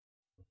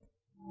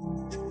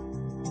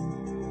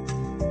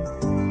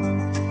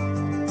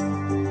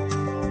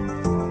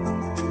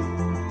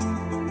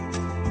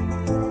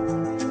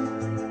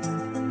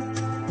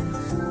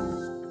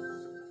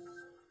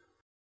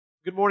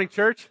Good morning,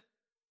 church.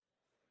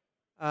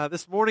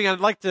 This morning, I'd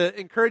like to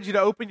encourage you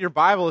to open your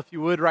Bible, if you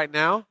would, right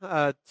now,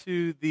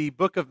 to the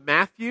book of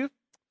Matthew,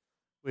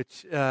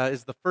 which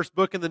is the first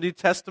book in the New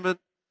Testament,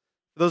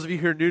 for those of you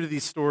who are new to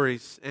these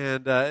stories.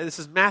 And this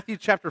is Matthew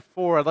chapter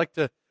 4. I'd like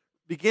to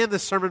begin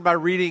this sermon by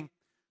reading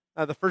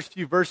the first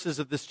few verses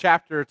of this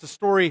chapter. It's a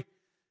story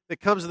that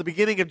comes at the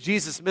beginning of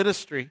Jesus'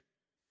 ministry.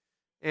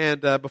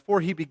 And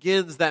before he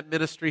begins that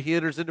ministry, he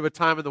enters into a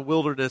time in the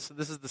wilderness, and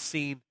this is the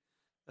scene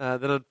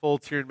that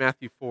unfolds here in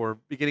Matthew 4,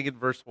 beginning in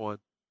verse 1.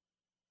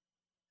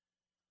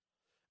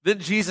 Then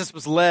Jesus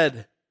was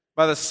led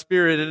by the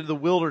Spirit into the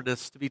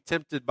wilderness to be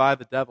tempted by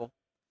the devil.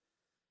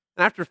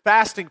 And after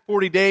fasting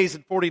 40 days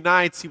and 40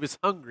 nights, he was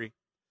hungry.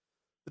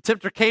 The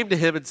tempter came to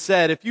him and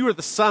said, "If you are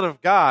the Son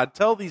of God,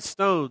 tell these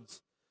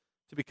stones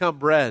to become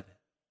bread."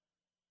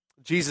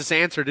 Jesus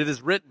answered, "It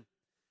is written,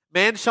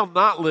 man shall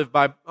not live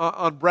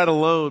on bread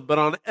alone, but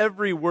on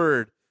every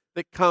word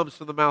that comes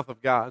from the mouth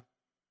of God."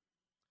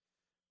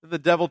 Then the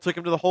devil took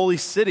him to the holy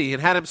city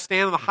and had him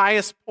stand on the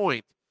highest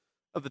point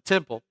of the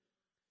temple.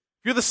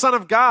 "If you're the Son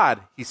of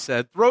God," he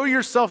said, "throw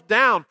yourself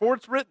down, for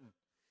it's written,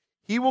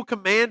 he will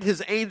command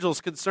his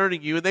angels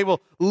concerning you, and they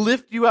will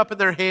lift you up in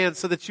their hands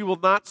so that you will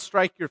not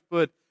strike your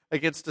foot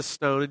against a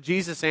stone." And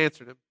Jesus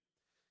answered him,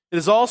 "It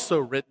is also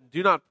written,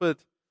 do not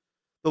put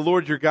the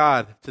Lord your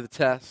God to the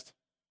test."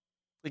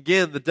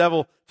 Again, the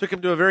devil took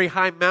him to a very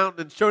high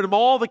mountain and showed him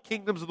all the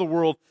kingdoms of the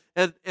world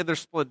and their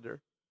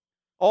splendor.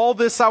 "All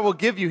this I will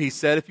give you," he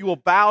said, "if you will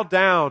bow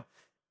down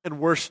and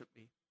worship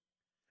me."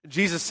 And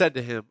Jesus said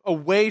to him,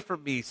 "Away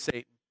from me,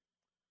 Satan,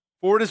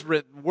 for it is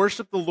written,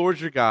 worship the Lord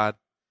your God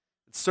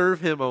and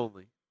serve him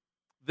only."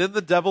 Then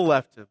the devil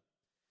left him,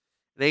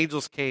 and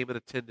angels came and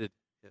attended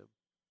him.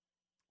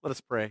 Let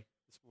us pray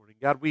this morning.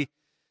 God, I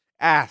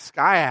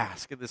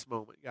ask in this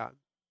moment, God,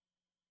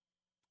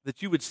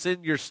 that you would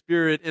send your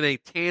Spirit in a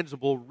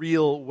tangible,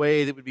 real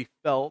way that would be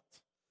felt,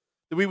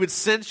 that we would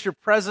sense your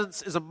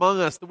presence is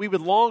among us, that we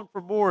would long for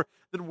more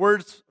than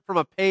words from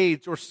a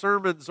page or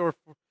sermons or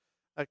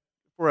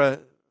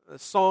for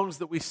songs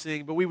that we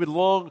sing, but we would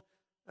long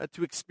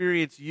to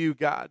experience you,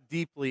 God,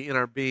 deeply in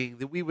our being,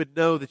 that we would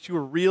know that you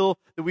are real,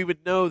 that we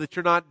would know that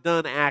you're not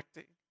done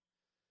acting.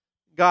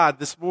 God,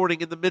 this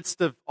morning, in the midst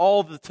of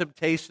all the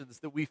temptations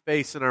that we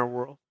face in our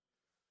world,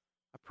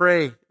 I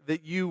pray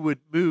that you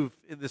would move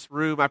in this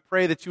room. I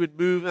pray that you would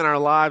move in our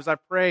lives. I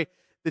pray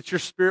that your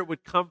Spirit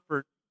would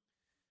comfort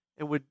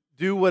and would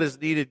do what is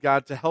needed,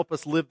 God, to help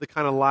us live the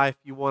kind of life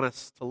you want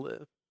us to live.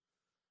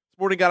 This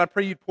morning, God, I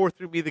pray you'd pour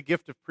through me the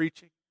gift of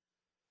preaching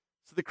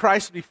so that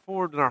Christ would be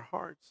formed in our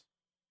hearts.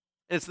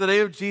 And it's in the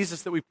name of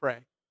Jesus that we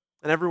pray.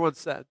 And everyone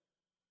said,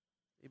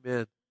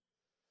 amen.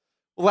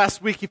 Well,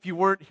 last week, if you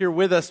weren't here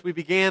with us, we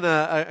began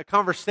a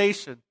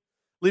conversation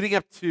leading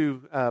up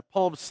to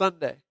Palm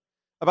Sunday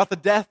about the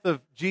death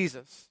of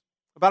Jesus,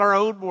 about our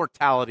own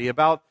mortality,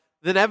 about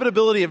the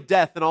inevitability of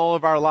death in all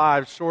of our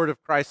lives short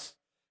of Christ's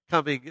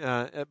coming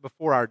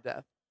before our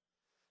death.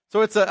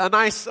 So it's a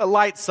nice,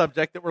 light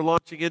subject that we're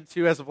launching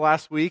into as of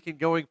last week and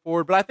going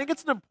forward. But I think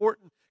it's an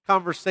important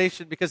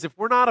conversation because if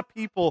we're not a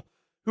people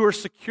who are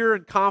secure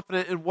and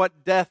confident in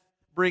what death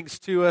brings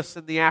to us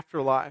in the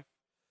afterlife,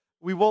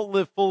 we won't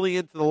live fully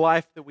into the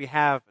life that we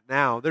have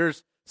now.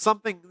 There's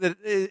something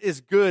that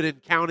is good in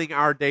counting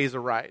our days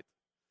aright,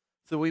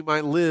 so we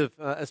might live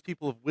as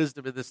people of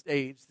wisdom in this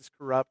age, this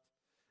corrupt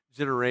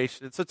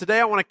generation. And so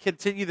today I want to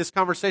continue this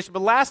conversation.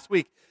 But last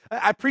week,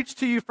 I preached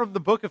to you from the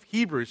book of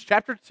Hebrews,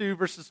 chapter 2,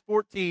 verses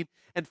 14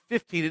 and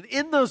 15. And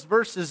in those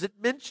verses, it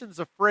mentions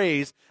a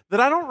phrase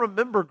that I don't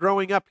remember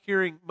growing up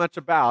hearing much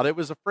about. It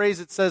was a phrase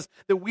that says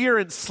that we are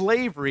in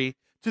slavery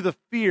to the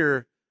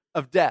fear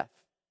of death.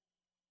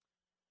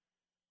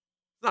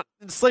 Not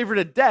in slavery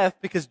to death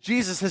because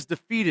Jesus has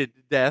defeated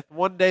death.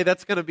 One day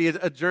that's going to be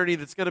a journey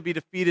that's going to be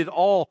defeated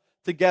all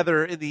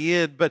together in the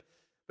end. But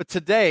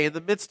today, in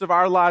the midst of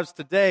our lives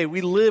today,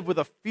 we live with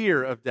a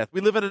fear of death. We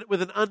live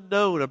with an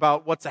unknown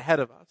about what's ahead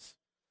of us.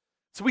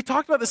 So we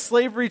talked about the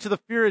slavery to the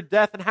fear of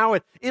death and how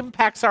it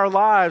impacts our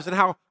lives and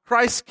how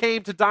Christ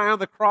came to die on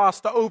the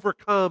cross to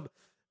overcome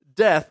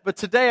death. But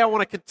today I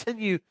want to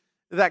continue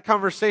that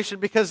conversation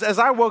because as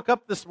I woke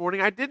up this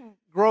morning, I didn't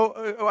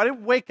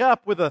wake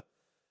up with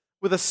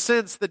a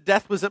sense that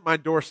death was at my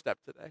doorstep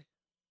today.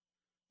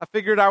 I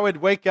figured I would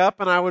wake up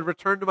and I would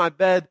return to my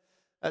bed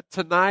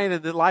tonight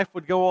and that life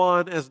would go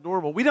on as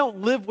normal. We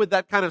don't live with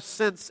that kind of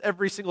sense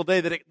every single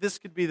day that this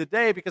could be the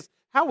day, because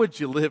how would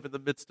you live in the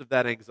midst of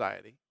that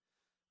anxiety?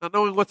 Not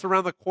knowing what's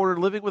around the corner,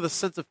 living with a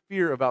sense of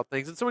fear about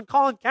things. And so in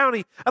Collin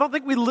County, I don't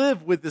think we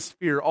live with this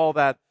fear all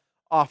that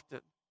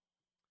often.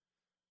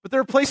 But there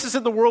are places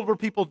in the world where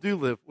people do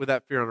live with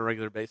that fear on a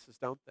regular basis,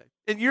 don't they?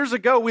 And years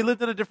ago, we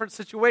lived in a different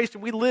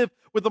situation. We live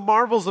with the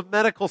marvels of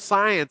medical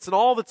science and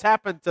all that's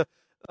happened to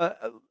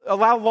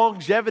allow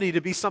longevity to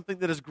be something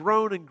that has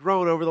grown and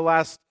grown over the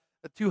last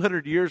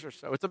 200 years or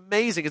so. It's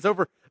amazing. It's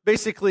over,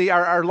 basically,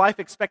 our life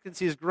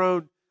expectancy has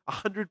grown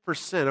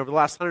 100% over the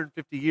last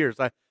 150 years.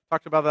 I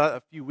talked about that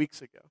a few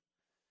weeks ago.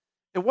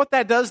 And what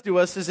that does to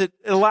us is it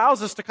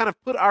allows us to kind of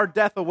put our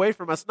death away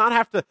from us, not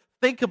have to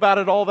think about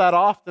it all that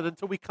often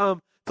until we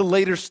come to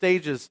later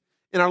stages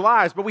in our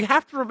lives. But we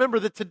have to remember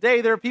that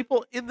today there are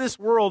people in this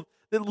world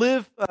that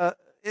live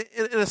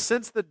in a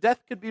sense that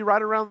death could be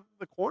right around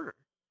the corner.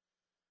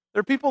 There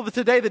are people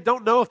today that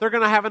don't know if they're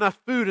going to have enough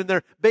food, and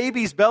their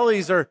babies'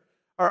 bellies are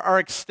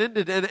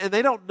extended, and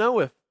they don't know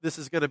if this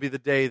is going to be the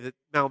day that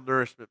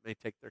malnourishment may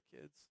take their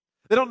kids.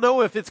 They don't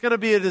know if it's going to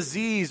be a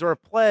disease or a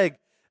plague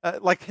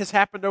like has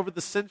happened over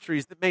the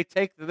centuries that may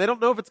take them. They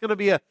don't know if it's going to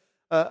be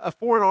a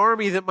foreign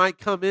army that might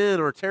come in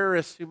or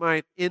terrorists who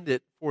might end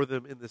it for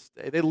them in this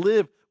day. They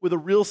live with a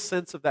real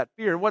sense of that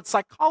fear. And what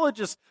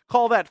psychologists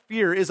call that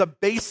fear is a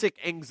basic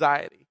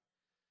anxiety.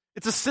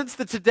 It's a sense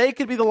that today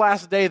could be the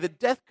last day, that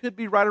death could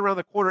be right around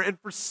the corner. And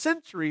for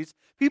centuries,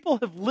 people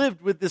have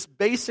lived with this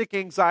basic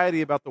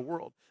anxiety about the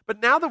world.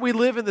 But now that we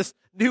live in this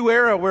new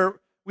era where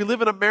we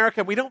live in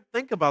America, we don't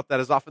think about that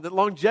as often, that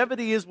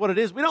longevity is what it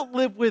is. We don't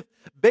live with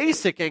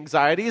basic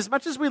anxiety as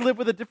much as we live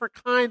with a different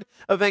kind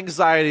of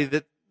anxiety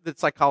that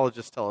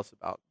psychologists tell us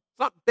about. It's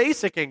not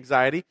basic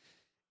anxiety,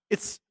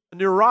 it's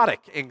neurotic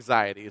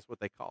anxiety is what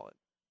they call it.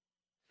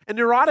 And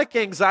neurotic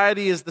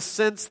anxiety is the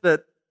sense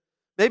that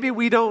maybe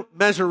we don't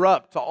measure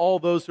up to all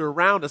those who are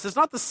around us. It's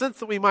not the sense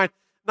that we might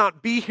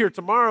not be here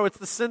tomorrow. It's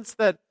the sense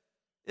that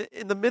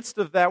in the midst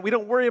of that, we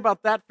don't worry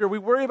about that fear. We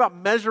worry about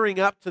measuring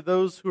up to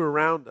those who are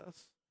around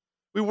us.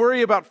 We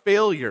worry about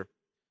failure.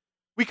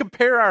 We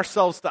compare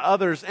ourselves to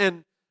others.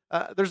 And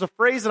there's a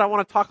phrase that I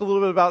want to talk a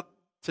little bit about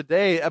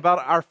today about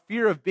our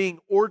fear of being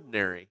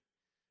ordinary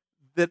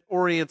that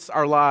orients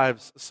our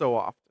lives so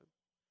often.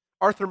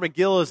 Arthur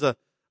McGill is a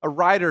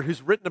writer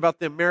who's written about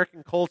the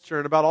American culture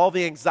and about all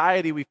the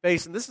anxiety we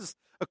face. And this is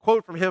a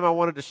quote from him I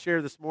wanted to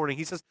share this morning.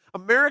 He says,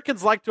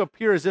 "Americans like to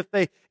appear as if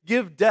they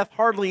give death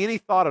hardly any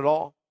thought at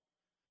all.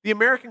 The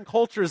American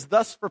culture is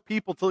thus for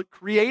people to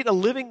create a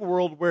living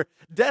world where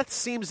death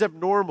seems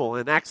abnormal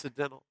and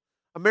accidental.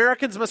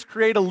 Americans must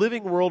create a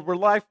living world where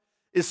life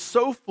is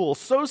so full,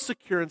 so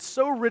secure, and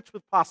so rich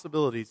with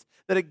possibilities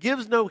that it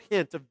gives no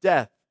hint of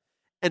death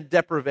and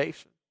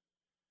deprivation."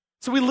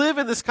 So we live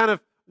in this kind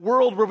of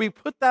world where we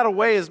put that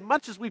away as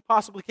much as we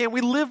possibly can.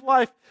 We live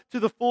life to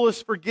the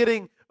fullest,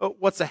 forgetting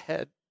what's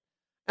ahead.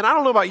 And I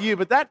don't know about you,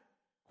 but that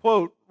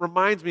quote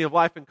reminds me of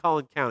life in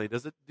Collin County.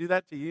 Does it do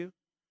that to you?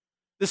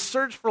 This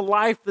search for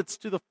life that's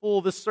to the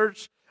full, this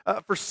search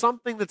for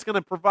something that's going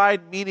to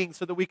provide meaning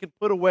so that we can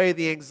put away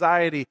the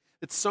anxiety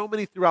that so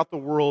many throughout the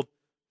world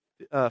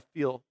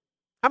feel.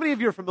 How many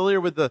of you are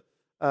familiar with the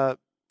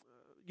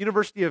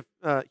University of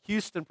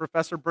Houston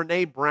professor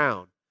Brene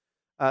Brown?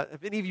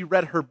 Have any of you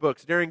read her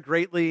books, Daring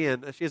Greatly?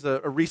 And she has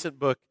a recent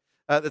book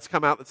that's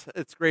come out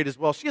that's great as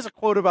well. She has a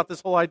quote about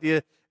this whole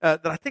idea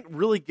that I think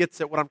really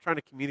gets at what I'm trying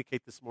to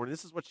communicate this morning.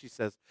 This is what she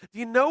says. Do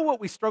you know what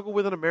we struggle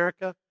with in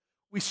America?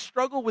 We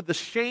struggle with the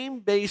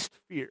shame-based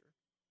fear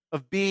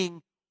of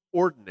being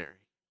ordinary.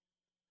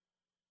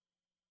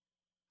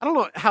 I don't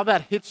know how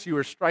that hits you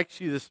or strikes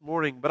you this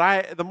morning,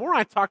 but the more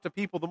I talk to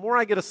people, the more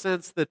I get a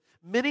sense that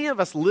many of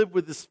us live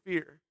with this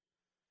fear.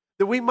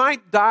 That we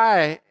might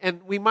die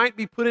and we might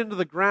be put into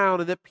the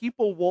ground and that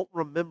people won't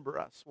remember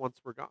us once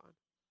we're gone.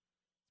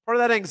 Part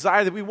of that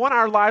anxiety that we want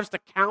our lives to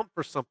count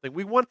for something.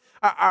 We want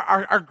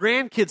our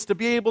grandkids to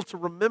be able to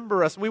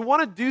remember us. And we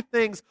want to do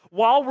things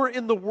while we're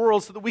in the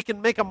world so that we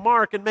can make a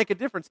mark and make a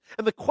difference.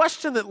 And the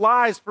question that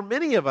lies for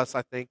many of us,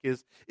 I think,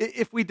 is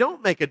if we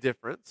don't make a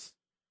difference,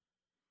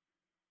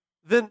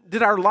 then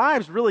did our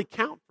lives really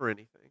count for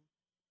anything?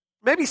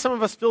 Maybe some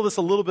of us feel this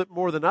a little bit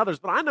more than others,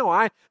 but I know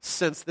I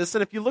sense this.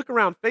 And if you look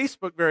around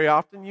Facebook very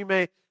often, you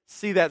may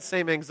see that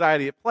same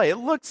anxiety at play. It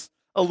looks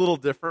a little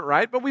different,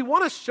 right? But we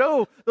want to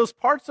show those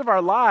parts of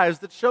our lives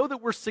that show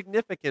that we're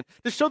significant,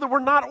 to show that we're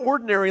not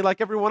ordinary like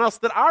everyone else,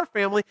 that our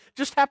family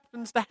just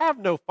happens to have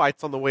no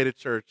fights on the way to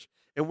church,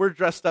 and we're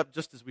dressed up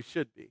just as we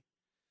should be.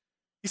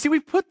 You see,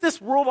 we put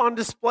this world on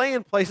display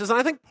in places, and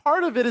I think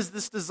part of it is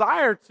this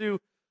desire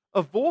to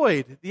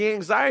avoid the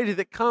anxiety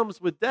that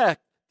comes with death.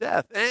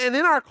 And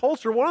in our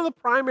culture, one of the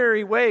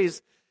primary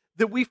ways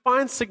that we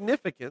find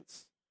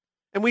significance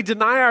and we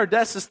deny our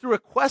deaths is through a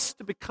quest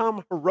to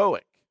become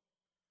heroic.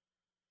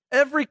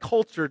 Every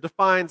culture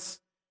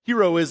defines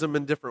heroism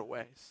in different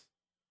ways.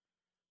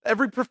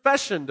 Every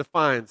profession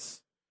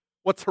defines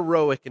what's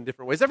heroic in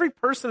different ways. Every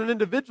person and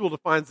individual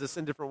defines this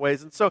in different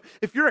ways. And so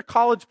if you're a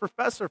college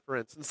professor, for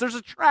instance, there's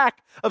a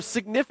track of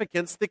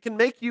significance that can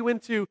make you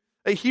into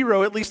a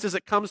hero, at least as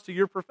it comes to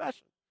your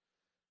profession.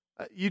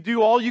 You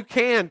do all you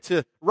can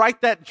to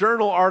write that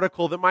journal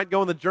article that might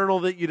go in the journal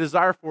that you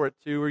desire for it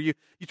to, or you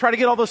try to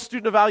get all those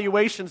student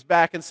evaluations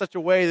back in such a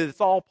way that it's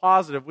all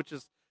positive, which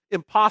is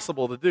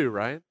impossible to do,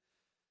 right?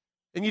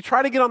 And you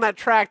try to get on that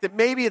track that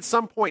maybe at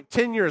some point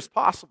tenure is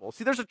possible.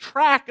 See, there's a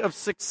track of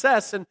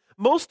success in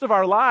most of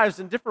our lives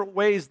in different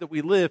ways that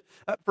we live.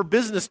 For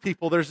business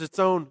people, there's its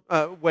own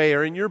way,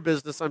 or in your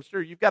business, I'm sure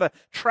you've got a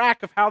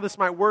track of how this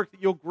might work,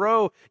 that you'll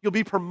grow, you'll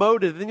be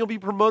promoted, then you'll be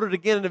promoted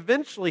again, and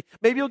eventually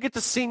maybe you'll get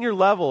to senior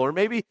level, or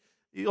maybe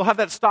you'll have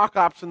that stock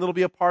option that'll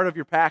be a part of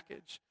your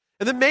package.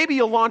 And then maybe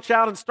you'll launch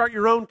out and start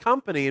your own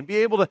company and be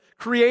able to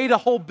create a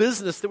whole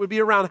business that would be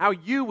around how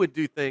you would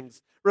do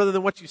things rather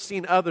than what you've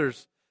seen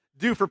others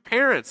do. For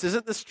parents,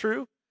 isn't this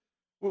true?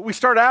 We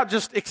start out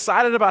just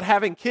excited about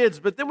having kids,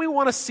 but then we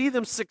want to see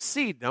them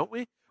succeed, don't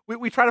we?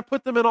 We try to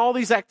put them in all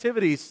these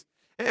activities,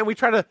 and we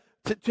try to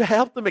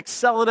help them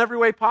excel in every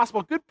way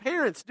possible. Good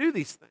parents do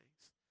these things.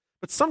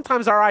 But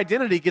sometimes our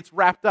identity gets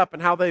wrapped up in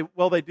how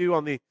they do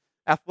on the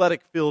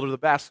athletic field or the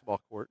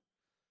basketball court.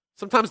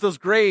 Sometimes those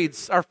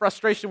grades, our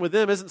frustration with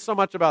them isn't so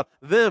much about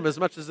them as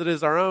much as it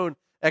is our own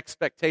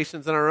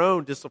expectations and our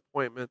own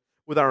disappointment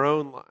with our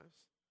own lives.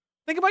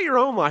 Think about your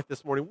own life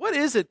this morning. What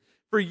is it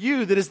for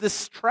you that is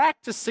this track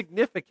to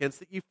significance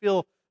that you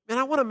feel, man,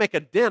 I want to make a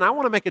dent. I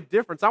want to make a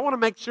difference. I want to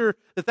make sure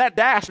that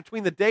dash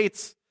between the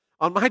dates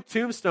on my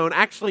tombstone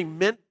actually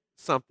meant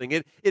something.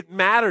 It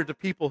mattered to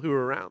people who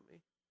were around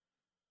me.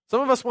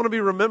 Some of us want to be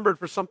remembered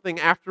for something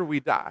after we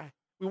die.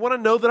 We want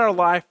to know that our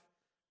life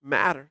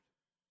mattered.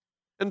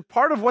 And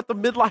part of what the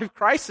midlife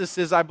crisis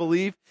is, I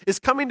believe, is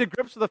coming to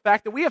grips with the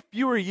fact that we have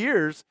fewer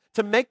years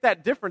to make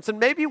that difference. And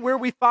maybe where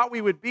we thought we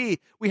would be,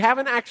 we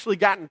haven't actually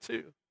gotten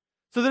to.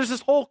 So there's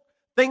this whole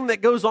thing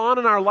that goes on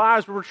in our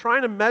lives where we're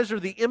trying to measure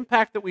the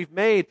impact that we've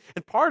made.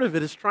 And part of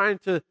it is trying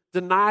to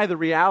deny the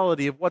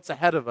reality of what's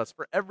ahead of us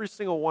for every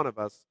single one of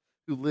us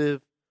who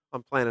live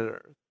on planet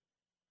Earth.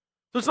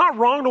 So it's not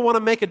wrong to want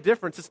to make a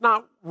difference. It's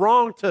not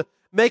wrong to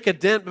make a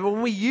dent. But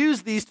when we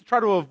use these to try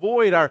to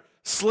avoid our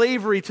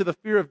slavery to the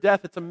fear of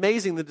death, it's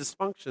amazing the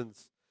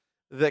dysfunctions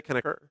that can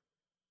occur.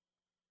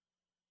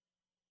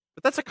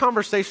 But that's a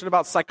conversation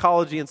about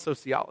psychology and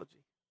sociology.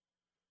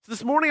 So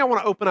this morning I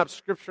want to open up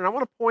Scripture, and I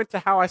want to point to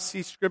how I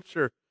see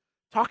Scripture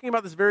talking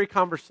about this very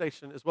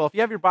conversation as well. If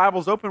you have your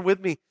Bibles, open with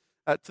me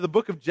to the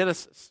book of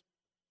Genesis.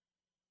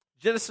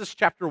 Genesis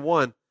chapter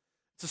 1.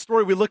 It's a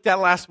story we looked at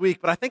last week,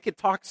 but I think it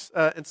talks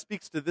and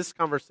speaks to this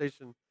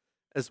conversation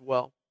as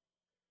well.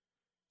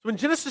 So in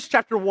Genesis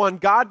chapter 1,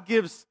 God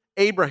gives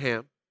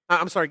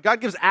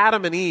God gives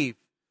Adam and Eve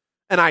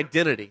an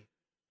identity.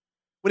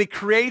 When he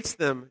creates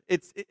them,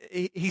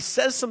 he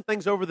says some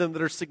things over them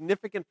that are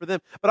significant for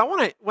them.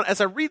 But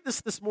as I read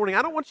this morning,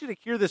 I don't want you to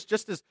hear this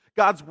just as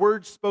God's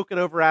words spoken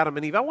over Adam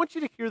and Eve. I want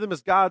you to hear them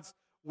as God's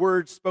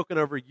words spoken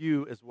over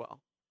you as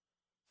well.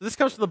 So this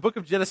comes from the book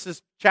of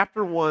Genesis,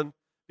 chapter 1,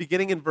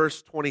 beginning in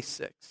verse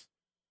 26.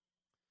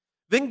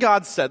 Then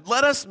God said,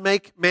 "Let us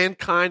make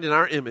mankind in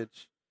our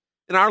image,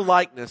 in our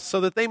likeness, so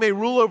that they may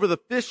rule over the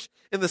fish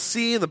in the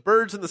sea and the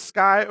birds in the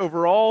sky,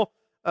 over all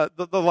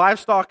the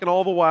livestock and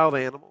all the wild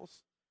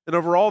animals, and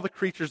over all the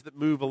creatures that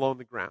move along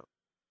the ground."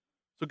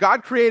 So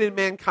God created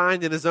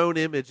mankind in his own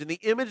image. In the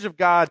image of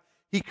God,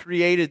 he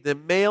created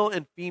them. Male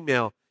and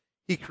female,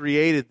 he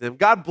created them.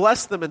 God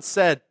blessed them and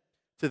said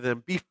to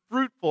them, "Be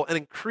fruitful and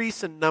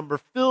increase in number.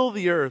 Fill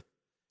the earth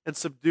and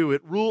subdue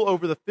it. Rule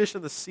over the fish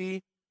in the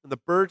sea and the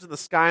birds in the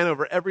sky and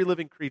over every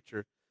living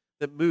creature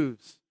that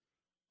moves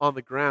on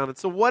the ground." And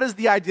so what is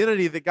the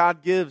identity that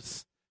God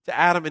gives to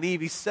Adam and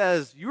Eve? He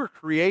says, you are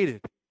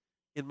created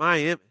in my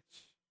image.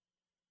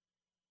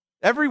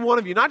 Every one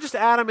of you, not just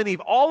Adam and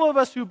Eve, all of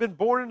us who've been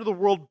born into the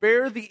world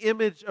bear the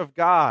image of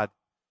God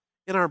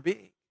in our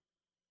being.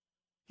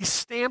 He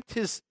stamped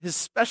his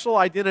special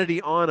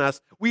identity on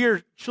us. We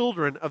are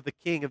children of the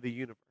King of the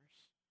universe.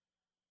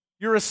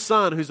 You're a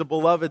son who's a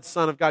beloved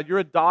son of God. You're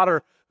a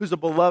daughter who's a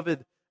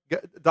beloved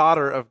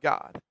daughter of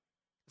God.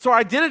 So our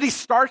identity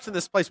starts in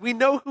this place. We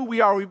know who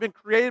we are. We've been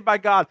created by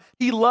God.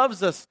 He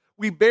loves us.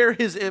 We bear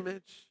his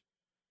image.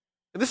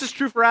 And this is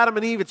true for Adam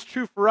and Eve. It's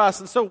true for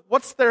us. And so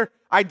what's their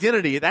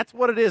identity? That's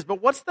what it is.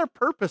 But what's their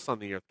purpose on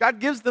the earth? God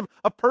gives them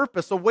a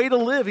purpose, a way to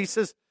live. He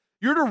says,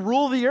 you're to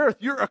rule the earth.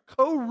 You're a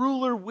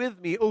co-ruler with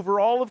me over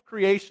all of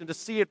creation to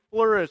see it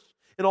flourish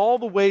in all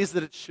the ways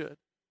that it should.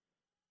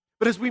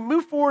 But as we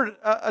move forward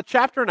a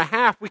chapter and a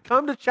half, we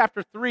come to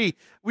chapter 3.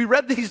 We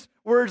read these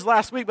words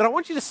last week, but I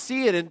want you to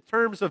see it in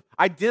terms of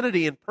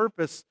identity and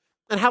purpose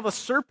and how the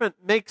serpent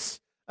makes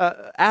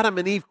Adam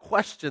and Eve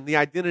question the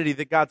identity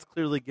that God's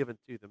clearly given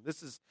to them.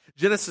 This is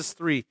Genesis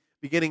 3,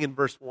 beginning in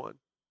verse 1.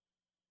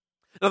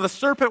 Now the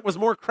serpent was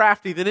more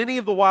crafty than any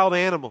of the wild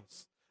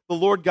animals the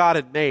Lord God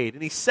had made.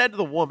 And he said to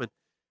the woman,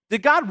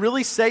 "Did God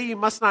really say you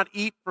must not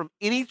eat from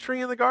any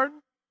tree in the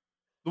garden?"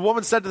 The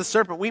woman said to the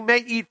serpent, "We may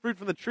eat fruit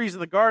from the trees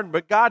in the garden,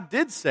 but God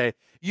did say,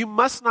 you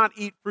must not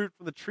eat fruit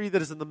from the tree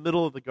that is in the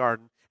middle of the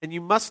garden, and you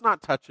must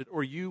not touch it,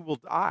 or you will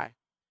die."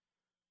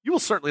 "You will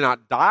certainly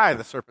not die,"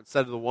 the serpent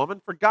said to the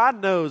woman, "for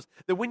God knows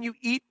that when you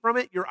eat from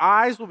it, your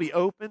eyes will be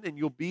opened, and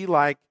you'll be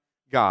like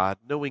God,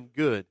 knowing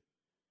good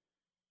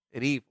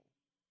and evil."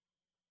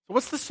 So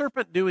what's the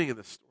serpent doing in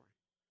this story?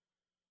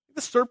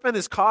 The serpent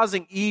is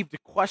causing Eve to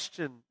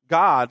question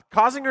God,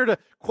 causing her to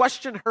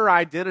question her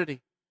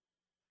identity.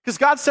 Because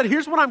God said,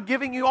 here's what I'm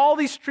giving you. All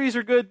these trees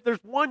are good.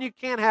 There's one you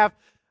can't have.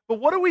 But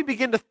what do we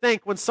begin to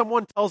think when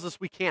someone tells us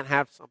we can't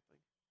have something?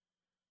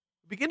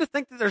 We begin to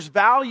think that there's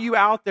value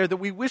out there that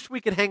we wish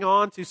we could hang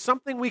on to,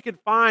 something we could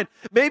find.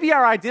 Maybe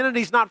our identity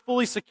is not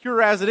fully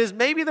secure as it is.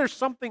 Maybe there's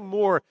something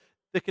more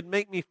that could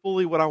make me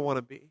fully what I want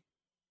to be.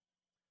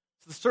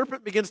 So the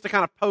serpent begins to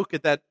kind of poke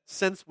at that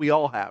sense we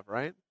all have,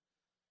 right?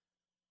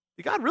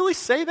 Did God really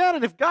say that?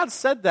 And if God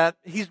said that,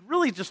 he's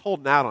really just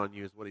holding out on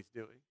you is what he's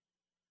doing.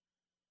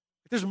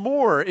 If there's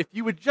more, if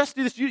you would just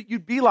do this,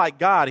 you'd be like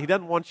God. He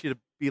doesn't want you to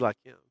be like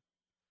him.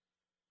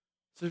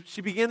 So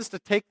she begins to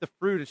take the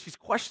fruit, and she's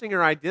questioning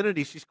her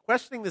identity. She's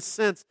questioning the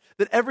sense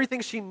that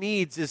everything she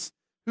needs is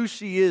who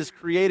she is,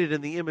 created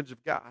in the image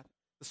of God.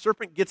 The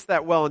serpent gets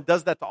that well and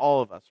does that to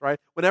all of us, right?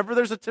 Whenever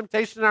there's a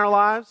temptation in our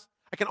lives,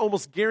 I can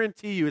almost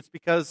guarantee you it's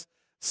because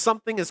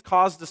something has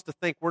caused us to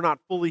think we're not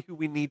fully who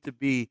we need to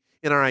be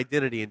in our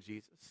identity in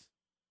Jesus.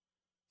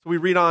 So we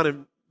read on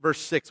in verse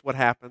 6 what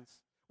happens.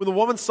 When the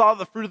woman saw that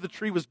the fruit of the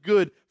tree was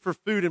good for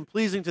food and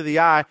pleasing to the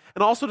eye,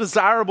 and also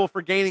desirable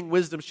for gaining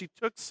wisdom, she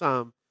took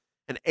some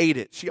and ate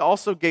it. She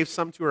also gave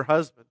some to her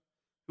husband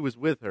who was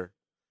with her,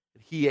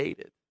 and he ate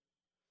it.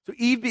 So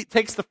Eve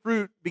takes the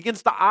fruit,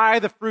 begins to eye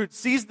the fruit,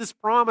 sees this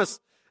promise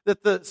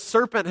that the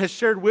serpent has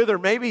shared with her.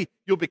 Maybe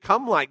you'll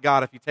become like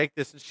God if you take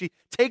this. And she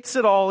takes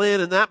it all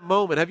in that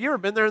moment. Have you ever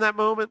been there in that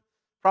moment?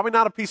 Probably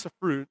not a piece of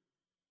fruit.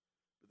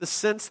 The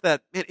sense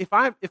that, man, if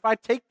I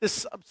take this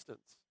substance,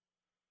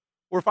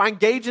 or if I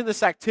engage in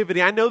this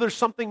activity, I know there's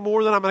something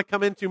more that I'm going to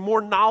come into,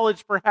 more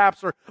knowledge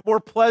perhaps, or more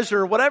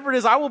pleasure, or whatever it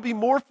is. I will be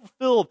more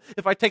fulfilled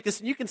if I take this.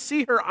 And you can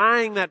see her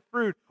eyeing that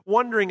fruit,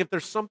 wondering if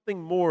there's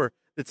something more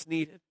that's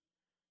needed.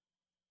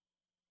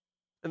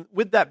 And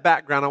with that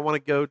background, I want to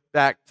go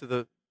back to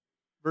the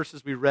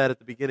verses we read at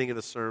the beginning of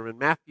the sermon,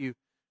 Matthew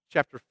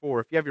chapter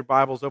 4. If you have your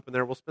Bibles open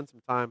there, we'll spend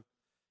some time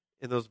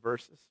in those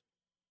verses.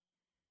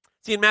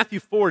 See, in Matthew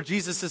 4,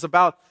 Jesus is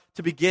about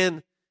to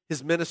begin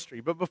his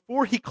ministry. But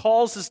before he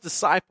calls his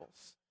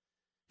disciples,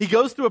 he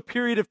goes through a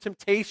period of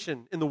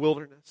temptation in the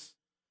wilderness.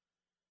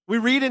 We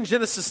read in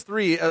Genesis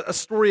 3 a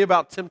story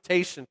about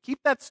temptation.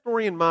 Keep that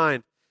story in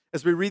mind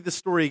as we read the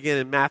story again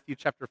in Matthew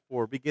chapter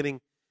 4,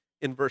 beginning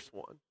in verse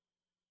 1.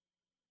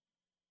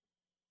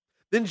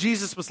 Then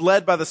Jesus was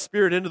led by the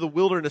Spirit into the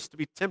wilderness to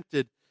be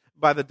tempted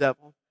by the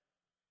devil.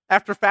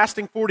 After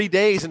fasting 40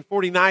 days and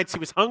 40 nights, he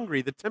was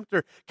hungry. The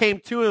tempter came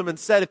to him and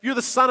said, "If you're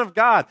the Son of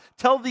God,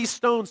 tell these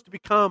stones to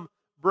become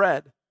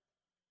bread."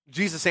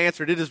 Jesus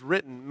answered, "It is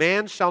written,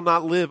 man shall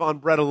not live on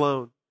bread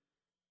alone,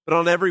 but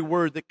on every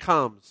word that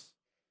comes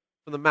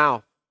from the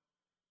mouth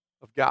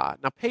of God."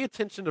 Now pay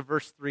attention to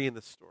verse 3 in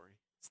this story.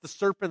 It's the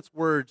serpent's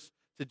words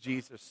to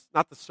Jesus,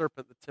 not the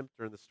serpent, the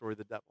tempter in the story,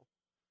 the devil.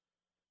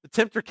 The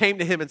tempter came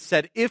to him and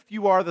said, "If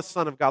you are the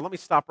Son of God." Let me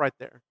stop right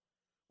there.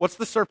 What's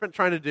the serpent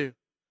trying to do?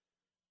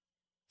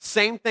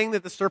 Same thing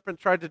that the serpent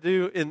tried to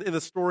do in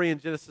the story in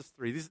Genesis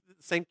 3. These are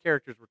the same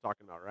characters we're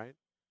talking about, right?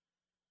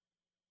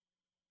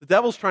 The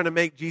devil's trying to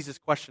make Jesus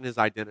question his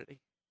identity.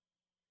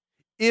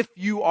 If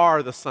you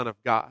are the Son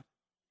of God.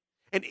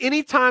 And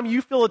anytime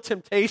you feel a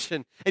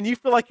temptation and you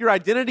feel like your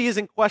identity is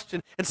in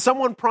question and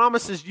someone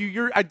promises you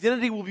your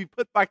identity will be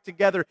put back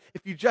together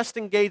if you just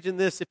engage in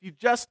this, if you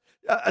just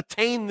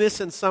attain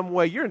this in some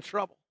way, you're in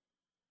trouble.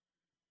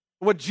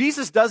 And what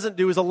Jesus doesn't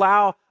do is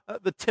allow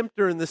the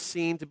tempter in this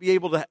scene to be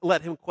able to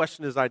let him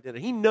question his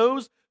identity. He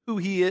knows who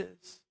he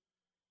is.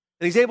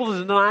 And he's able to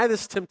deny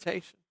this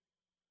temptation.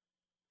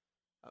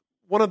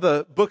 One of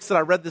the books that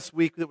I read this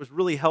week that was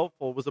really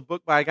helpful was a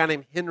book by a guy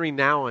named Henry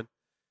Nouwen.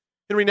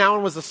 Henry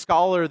Nouwen was a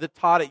scholar that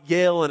taught at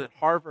Yale and at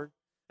Harvard.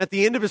 At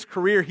the end of his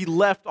career, he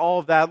left all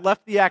of that,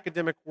 left the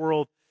academic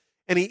world,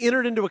 and he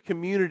entered into a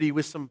community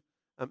with some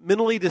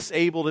mentally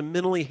disabled and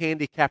mentally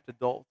handicapped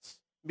adults.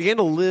 He began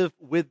to live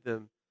with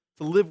them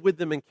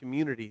in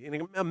community.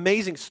 An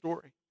amazing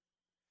story.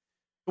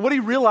 And what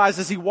he realized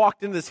as he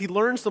walked into this, he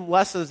learned some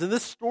lessons, and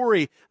this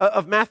story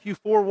of Matthew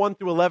 4, 1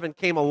 through 11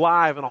 came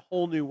alive in a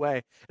whole new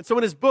way. And so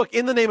in his book,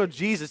 In the Name of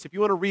Jesus, if you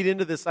want to read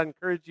into this, I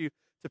encourage you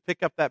to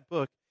pick up that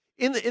book.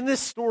 In this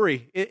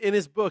story, in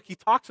his book, he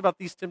talks about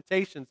these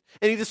temptations,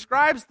 and he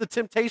describes the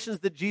temptations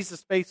that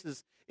Jesus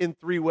faces in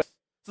 3 ways.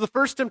 So the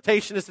first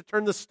temptation is to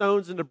turn the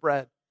stones into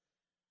bread.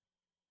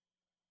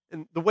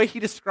 And the way he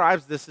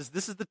describes this is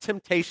the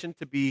temptation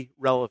to be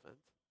relevant.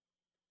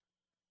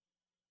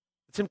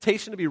 The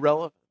temptation to be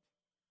relevant.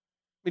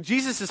 I mean,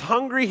 Jesus is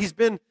hungry. He's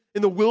been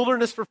in the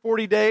wilderness for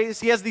 40 days.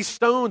 He has these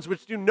stones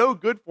which do no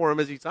good for him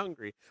as he's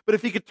hungry. But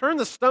if he could turn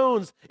the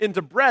stones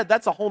into bread,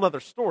 that's a whole other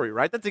story,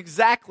 right? That's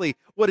exactly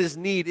what his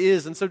need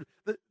is. And so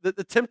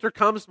the tempter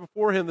comes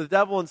before him, the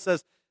devil, and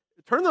says,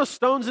 turn those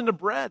stones into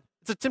bread.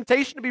 It's a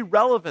temptation to be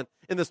relevant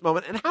in this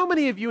moment. And how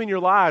many of you in your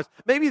lives,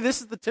 maybe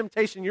this is the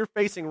temptation you're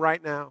facing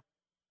right now.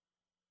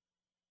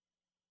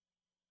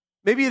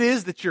 Maybe it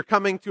is that you're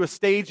coming to a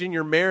stage in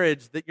your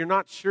marriage that you're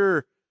not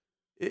sure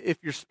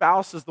if your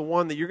spouse is the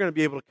one that you're going to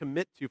be able to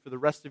commit to for the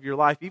rest of your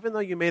life, even though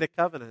you made a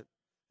covenant,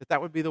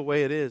 that would be the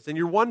way it is. And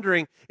you're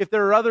wondering if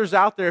there are others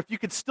out there, if you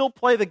could still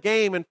play the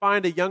game and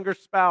find a younger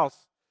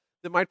spouse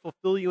that might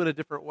fulfill you in a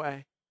different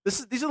way.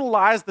 These are the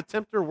lies the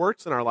tempter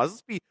works in our lives.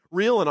 Let's be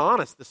real and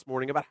honest this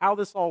morning about how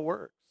this all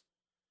works.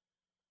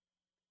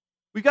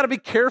 We've got to be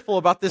careful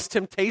about this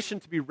temptation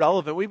to be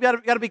relevant. We've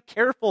got to be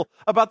careful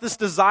about this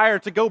desire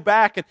to go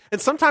back.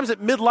 And sometimes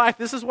at midlife,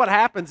 this is what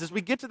happens, is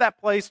we get to that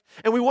place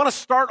and we want to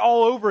start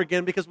all over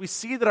again because we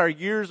see that our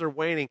years are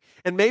waning.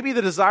 And maybe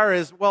the desire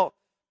is, well,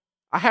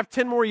 I have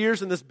 10 more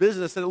years in this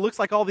business and it looks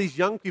like all these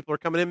young people are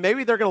coming in.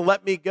 Maybe they're going to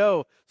let me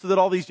go so that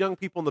all these young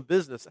people in the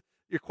business.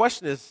 Your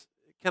question is,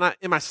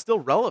 am I still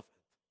relevant?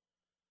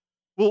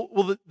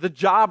 Will the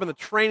job and the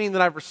training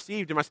that I've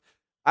received,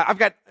 I've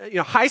got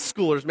high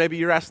schoolers, maybe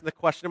you're asking the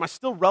question, am I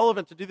still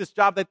relevant to do this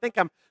job? They think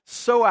I'm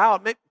so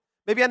out.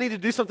 Maybe I need to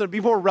do something to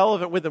be more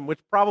relevant with them, which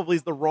probably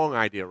is the wrong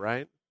idea,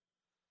 right?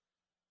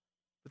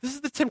 But this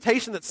is the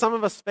temptation that some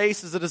of us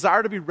face, is a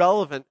desire to be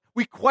relevant.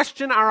 We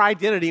question our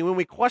identity. And when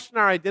we question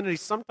our identity,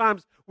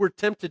 sometimes we're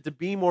tempted to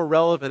be more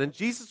relevant. And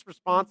Jesus'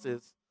 response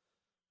is,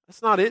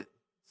 that's not it,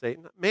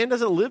 Satan. Man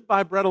doesn't live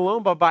by bread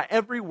alone, but by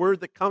every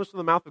word that comes from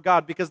the mouth of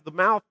God. Because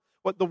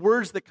the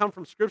words that come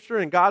from Scripture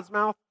in God's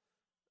mouth,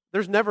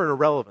 there's never an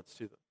irrelevance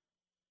to them.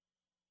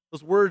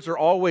 Those words are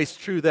always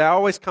true. They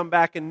always come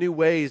back in new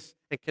ways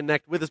and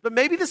connect with us. But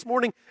maybe this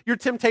morning, your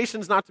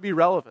temptation is not to be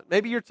relevant.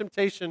 Maybe your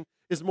temptation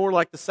is more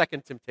like the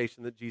second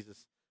temptation that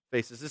Jesus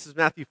faces. This is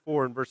Matthew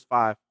 4 and verse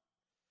 5.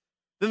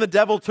 Then the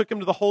devil took him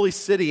to the holy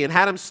city and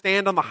had him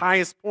stand on the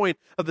highest point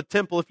of the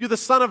temple. If you're the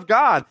Son of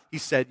God, he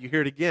said, you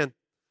hear it again,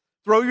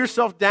 throw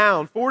yourself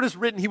down, for it is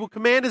written, he will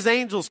command his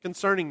angels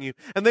concerning you,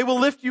 and they will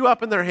lift you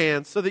up in their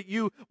hands so that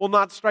you will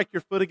not strike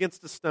your foot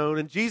against a stone.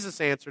 And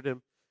Jesus answered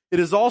him, it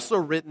is also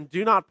written,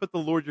 do not put the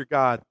Lord your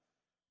God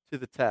to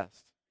the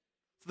test.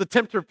 So the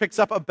tempter picks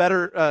up a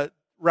better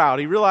route.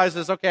 He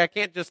realizes, okay, I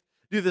can't just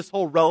do this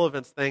whole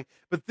relevance thing,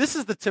 but this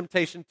is the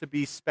temptation to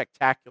be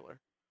spectacular.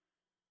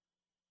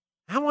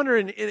 I wonder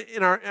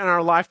in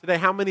our life today,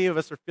 how many of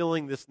us are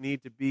feeling this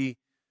need to be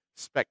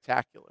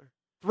spectacular?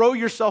 Throw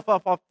yourself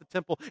up off the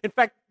temple. In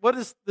fact, what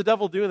does the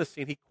devil do in this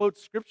scene? He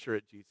quotes Scripture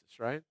at Jesus,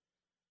 right?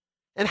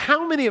 And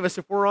how many of us,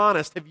 if we're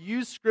honest, have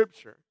used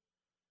Scripture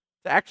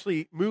to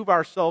actually move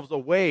ourselves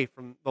away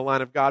from the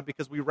line of God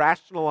because we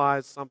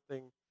rationalize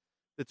something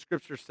that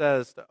Scripture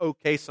says to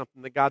okay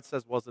something that God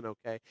says wasn't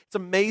okay? It's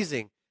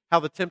amazing how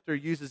the tempter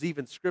uses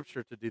even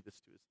Scripture to do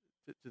this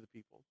to the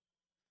people.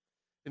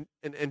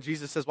 And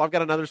Jesus says, well, I've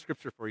got another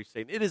Scripture for you,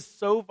 Satan. It is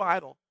so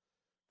vital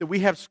that we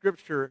have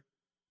Scripture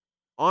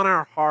on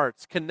our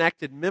hearts,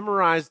 connected,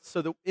 memorized,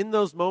 so that in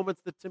those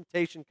moments that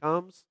temptation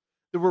comes,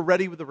 that we're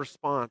ready with a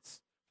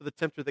response for the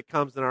tempter that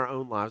comes in our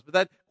own lives. But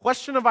that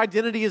question of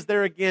identity is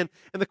there again.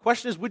 And the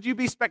question is, would you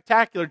be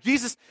spectacular?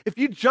 Jesus, if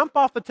you jump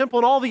off the temple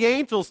and all the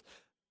angels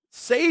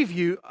save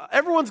you,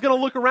 everyone's going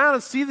to look around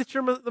and see that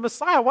you're the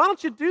Messiah. Why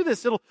don't you do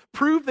this? It'll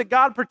prove that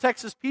God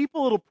protects his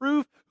people. It'll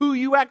prove who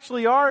you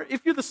actually are.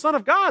 If you're the Son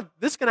of God,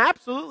 this can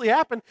absolutely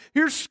happen.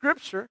 Here's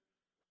Scripture.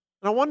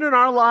 And I wonder in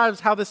our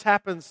lives how this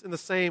happens in the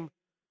same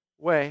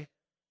way.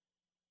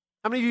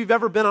 How many of you have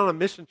ever been on a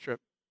mission trip?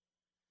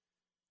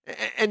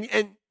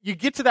 And you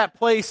get to that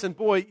place and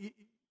boy,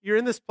 you're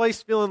in this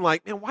place feeling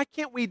like, man, why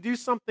can't we do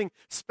something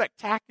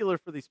spectacular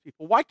for these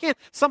people? Why can't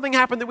something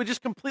happen that would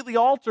just completely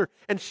alter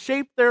and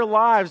shape their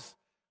lives?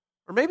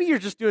 Or maybe you're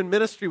just doing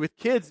ministry with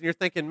kids and you're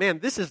thinking, man,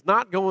 this is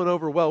not going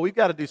over well. We've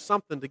got to do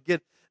something to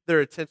get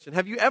their attention.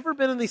 Have you ever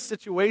been in these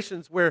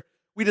situations where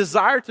we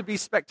desire to be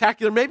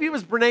spectacular? Maybe it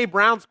was Brene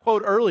Brown's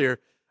quote earlier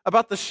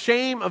about the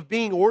shame of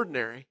being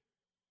ordinary.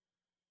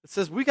 It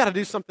says we got to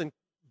do something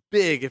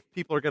big if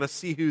people are going to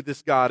see who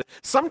this God is.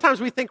 Sometimes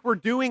we think we're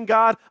doing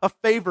God a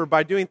favor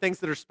by doing things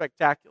that are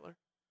spectacular.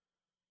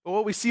 But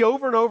what we see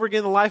over and over again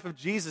in the life of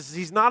Jesus is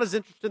he's not as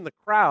interested in the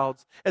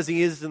crowds as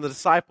he is in the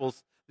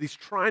disciples that he's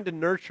trying to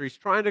nurture. He's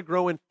trying to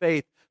grow in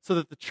faith so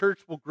that the church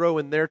will grow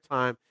in their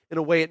time in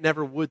a way it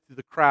never would through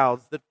the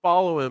crowds that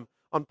follow him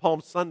on Palm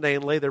Sunday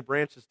and lay their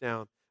branches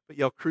down, but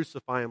yell,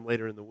 crucify him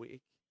later in the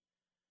week.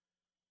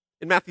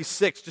 In Matthew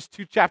 6, just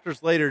 2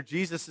 chapters later,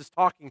 Jesus is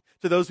talking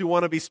to those who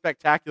want to be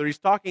spectacular. He's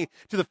talking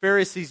to the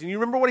Pharisees, and you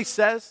remember what he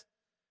says?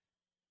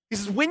 He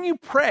says, when you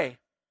pray,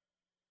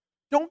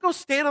 don't go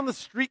stand on the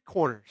street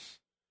corners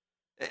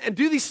and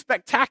do these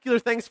spectacular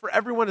things for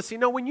everyone to see.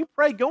 No, when you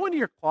pray, go into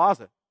your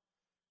closet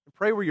and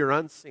pray where you're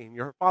unseen.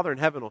 Your Father in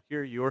heaven will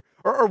hear you.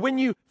 Or when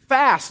you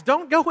fast,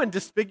 don't go and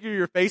disfigure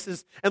your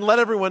faces and let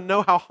everyone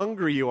know how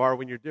hungry you are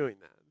when you're doing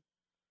that.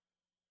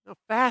 No,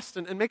 fast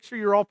and make sure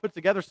you're all put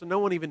together so no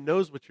one even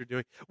knows what you're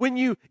doing. When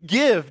you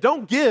give,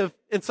 don't give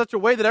in such a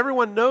way that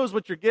everyone knows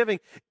what you're giving.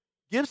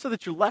 Give so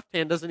that your left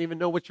hand doesn't even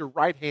know what your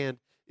right hand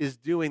is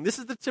doing. This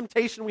is the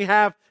temptation we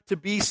have to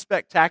be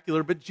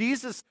spectacular, but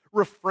Jesus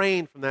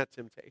refrained from that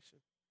temptation.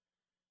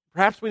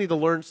 Perhaps we need to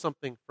learn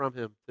something from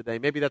him today.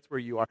 Maybe that's where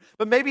you are.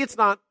 But maybe it's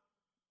not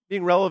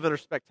being relevant or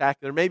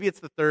spectacular. Maybe it's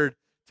the third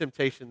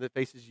temptation that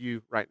faces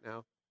you right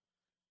now.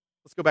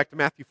 Let's go back to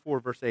Matthew 4,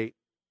 verse 8.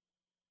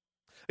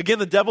 Again,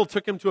 the devil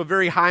took him to a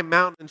very high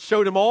mountain and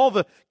showed him all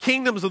the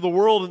kingdoms of the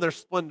world in their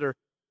splendor.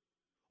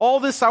 All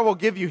this I will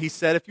give you, he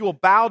said, if you will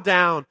bow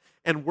down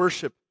and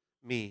worship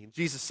me. And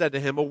Jesus said to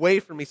him, away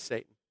from me,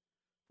 Satan,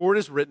 for it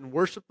is written,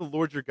 worship the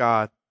Lord your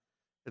God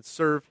and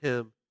serve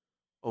him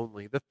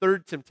only. The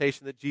third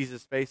temptation that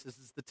Jesus faces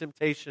is the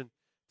temptation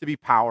to be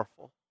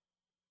powerful.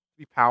 To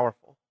be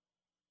powerful.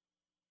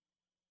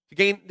 To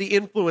gain the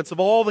influence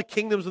of all the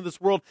kingdoms of this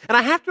world. And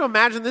I have to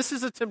imagine this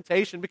is a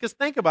temptation, because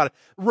think about it.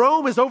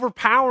 Rome is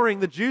overpowering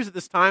the Jews at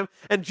this time,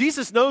 and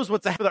Jesus knows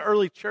what's ahead of the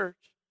early church.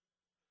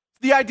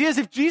 The idea is,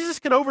 if Jesus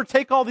can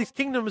overtake all these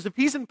kingdoms, if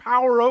he's in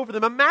power over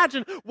them,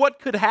 imagine what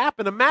could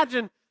happen.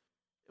 Imagine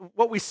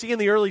what we see in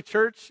the early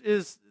church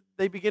is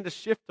they begin to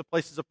shift to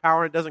places of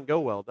power, and it doesn't go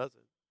well, does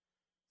it?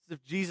 As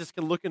if Jesus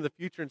can look in the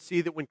future and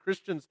see that when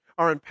Christians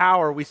are in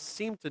power, we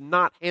seem to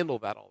not handle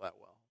that all that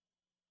well.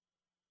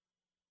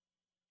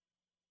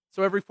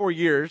 So every 4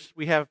 years,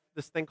 we have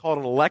this thing called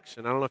an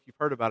election. I don't know if you've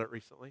heard about it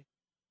recently.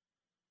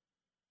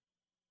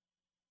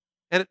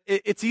 And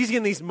it's easy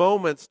in these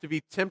moments to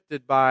be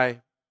tempted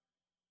by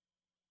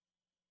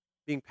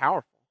being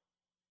powerful.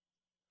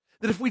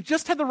 That if we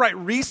just had the right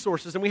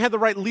resources and we had the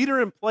right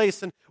leader in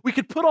place and we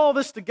could put all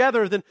this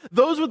together, then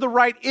those with the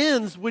right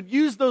ends would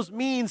use those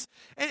means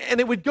and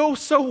it would go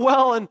so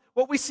well. And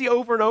what we see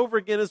over and over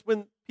again is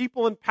when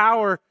people in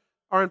power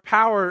are in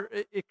power,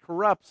 it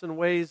corrupts in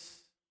ways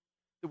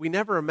that we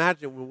never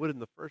imagined we would in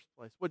the first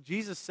place. What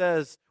Jesus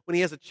says when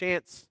he has a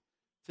chance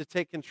to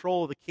take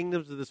control of the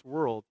kingdoms of this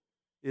world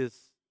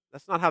is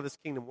that's not how this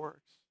kingdom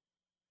works.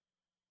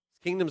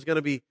 Kingdom is going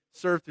to be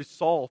served through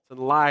salt and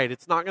light.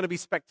 It's not going to be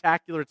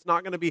spectacular. It's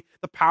not going to be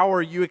the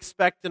power you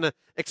expect in an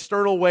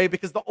external way,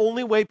 because the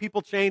only way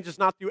people change is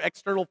not through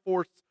external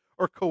force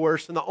or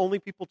coerce, and the only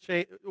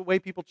way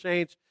people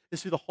change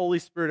is through the Holy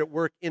Spirit at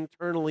work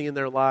internally in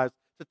their lives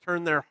to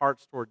turn their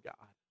hearts toward God.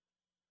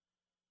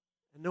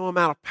 And no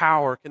amount of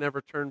power can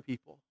ever turn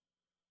people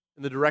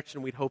in the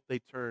direction we'd hope they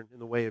turn in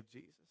the way of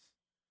Jesus.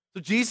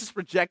 So Jesus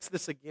rejects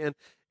this again.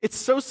 It's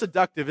so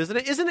seductive, isn't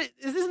it?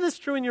 Isn't this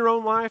true in your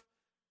own life?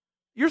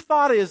 Your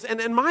thought is,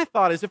 and my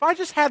thought is, if I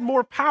just had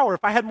more power, if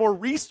I had more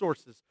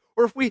resources,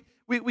 or if we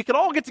could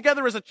all get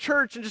together as a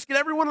church and just get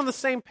everyone on the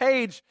same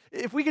page,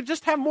 if we could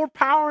just have more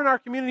power in our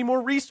community,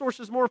 more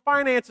resources, more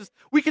finances,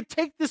 we could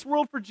take this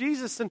world for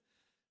Jesus. And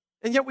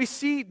yet we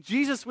see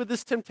Jesus with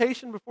this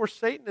temptation before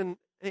Satan,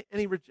 and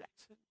he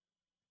rejects it.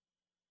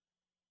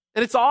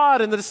 And it's odd,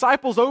 and the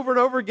disciples over and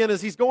over again,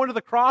 as he's going to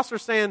the cross, are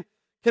saying,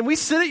 can we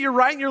sit at your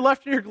right and your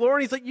left in your glory?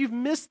 And he's like, you've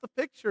missed the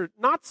picture.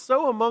 Not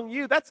so among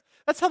you. That's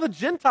how the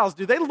Gentiles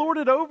do. They lord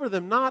it over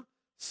them. Not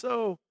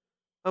so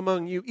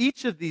among you.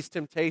 Each of these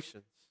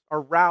temptations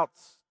are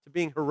routes to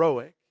being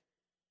heroic.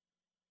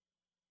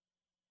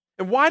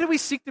 And why do we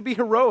seek to be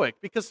heroic?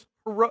 Because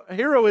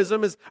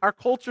heroism is our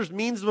culture's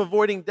means of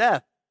avoiding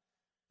death.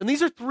 And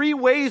these are 3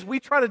 ways we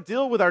try to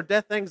deal with our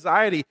death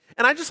anxiety.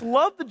 And I just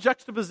love the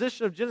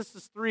juxtaposition of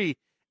Genesis 3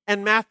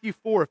 and Matthew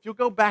 4. If you'll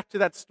go back to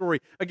that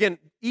story. Again,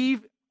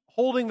 Eve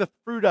holding the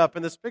fruit up,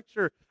 and this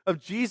picture of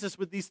Jesus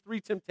with these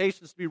 3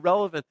 temptations to be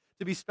relevant,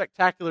 to be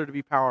spectacular, to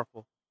be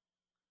powerful.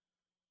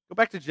 Go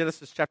back to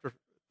Genesis chapter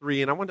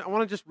 3, and I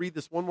want to just read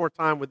this one more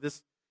time with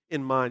this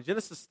in mind.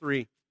 Genesis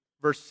 3,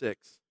 verse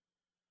 6.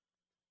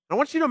 I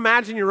want you to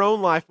imagine your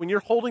own life when you're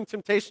holding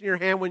temptation in your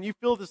hand, when you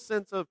feel the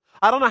sense of,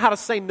 I don't know how to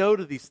say no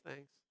to these things.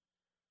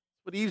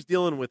 That's what Eve's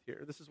dealing with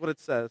here. This is what it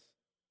says.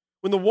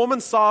 When the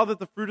woman saw that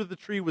the fruit of the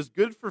tree was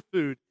good for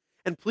food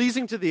and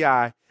pleasing to the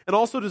eye, and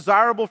also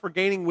desirable for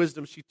gaining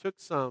wisdom, she took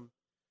some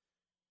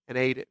and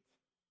ate it.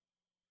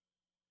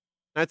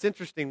 Now it's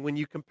interesting when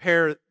you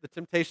compare the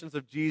temptations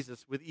of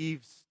Jesus with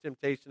Eve's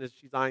temptation as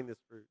she's eyeing this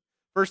fruit.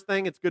 First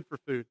thing, it's good for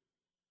food.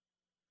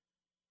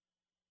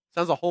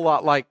 Sounds a whole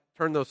lot like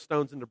turn those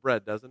stones into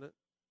bread, doesn't it?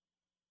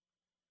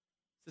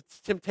 It's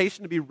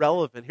temptation to be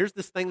relevant. Here's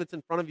this thing that's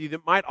in front of you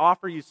that might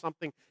offer you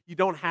something you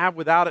don't have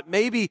without it.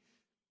 Maybe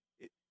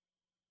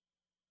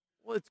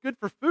it's good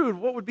for food.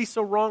 What would be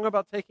so wrong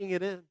about taking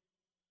it in?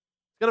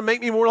 It's going to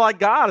make me more like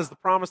God, is the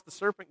promise the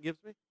serpent gives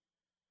me.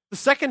 The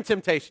second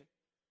temptation,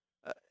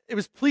 it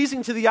was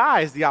pleasing to the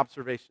eyes, the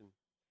observation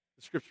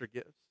the Scripture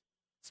gives.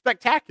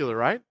 Spectacular,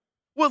 right?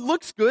 Well, it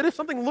looks good. If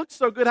something looks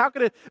so good, how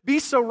could it be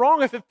so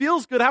wrong? If it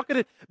feels good, how could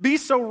it be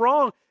so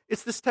wrong?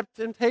 It's this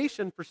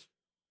temptation for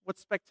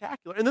what's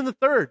spectacular. And then the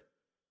third,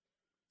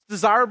 it's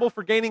desirable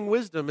for gaining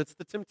wisdom. It's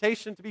the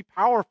temptation to be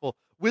powerful.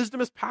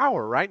 Wisdom is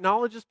power, right?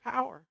 Knowledge is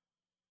power.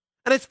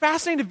 And it's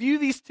fascinating to view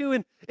these two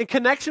in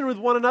connection with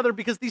one another,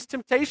 because these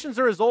temptations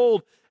are as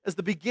old as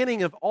the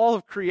beginning of all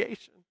of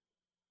creation.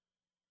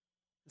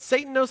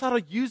 Satan knows how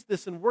to use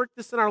this and work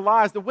this in our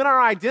lives, that when our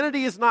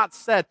identity is not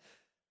set,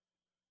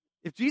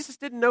 if Jesus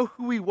didn't know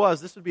who he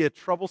was, this would be a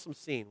troublesome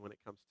scene when it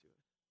comes to it.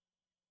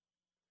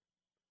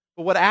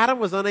 But what Adam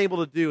was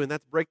unable to do, and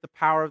that's break the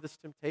power of this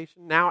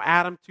temptation, now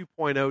Adam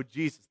 2.0,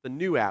 Jesus, the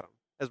new Adam,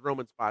 as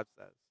Romans 5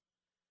 says,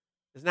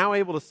 is now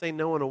able to say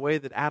no in a way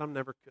that Adam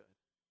never could.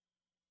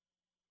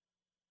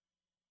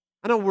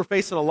 I know we're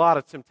facing a lot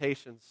of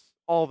temptations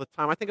all the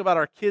time. I think about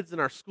our kids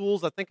in our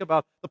schools. I think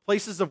about the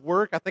places of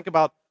work. I think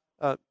about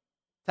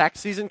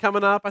tax season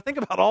coming up. I think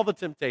about all the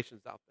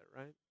temptations out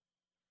there, right?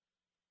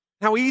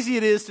 How easy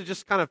it is to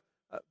just kind of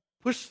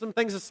push some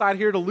things aside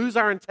here, to lose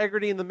our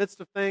integrity in the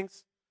midst of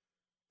things,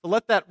 to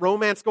let that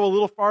romance go a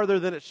little farther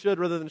than it should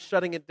rather than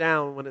shutting it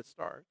down when it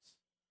starts.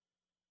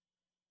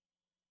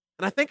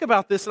 And I think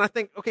about this and I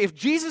think, okay, if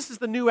Jesus is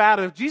the new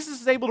Adam, if Jesus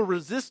is able to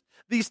resist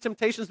these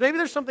temptations, maybe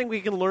there's something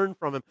we can learn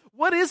from him.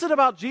 What is it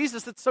about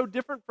Jesus that's so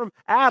different from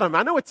Adam?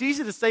 I know it's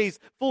easy to say he's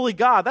fully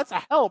God. That's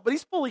a help, but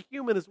he's fully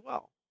human as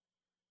well.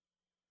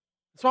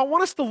 So I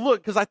want us to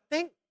look, because I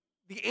think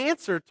the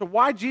answer to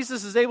why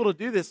Jesus is able to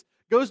do this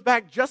goes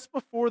back just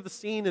before the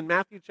scene in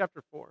Matthew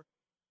chapter 4.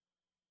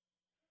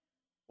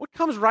 What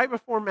comes right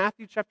before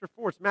Matthew chapter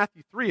 4? It's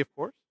Matthew 3, of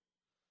course.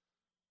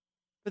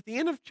 At the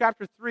end of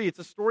chapter 3, it's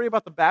a story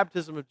about the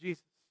baptism of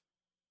Jesus.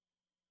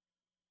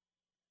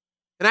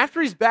 And after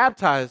he's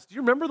baptized, do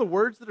you remember the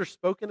words that are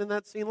spoken in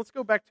that scene? Let's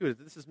go back to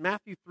it. This is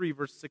Matthew 3,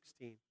 verse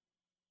 16.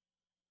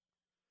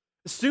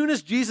 As soon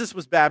as Jesus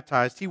was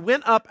baptized, he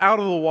went up out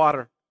of the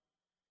water.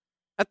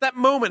 At that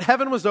moment,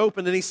 heaven was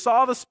opened, and he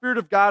saw the Spirit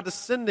of God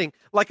descending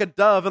like a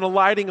dove and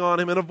alighting on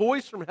him. And a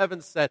voice from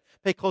heaven said,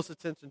 pay close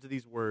attention to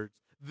these words.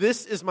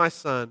 This is my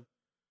Son,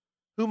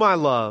 whom I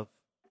love.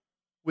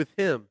 With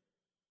him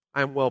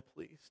I am well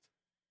pleased.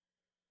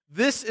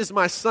 This is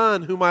my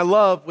Son, whom I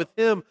love. With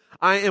him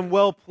I am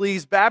well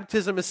pleased.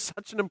 Baptism is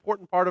such an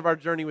important part of our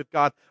journey with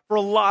God for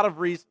a lot of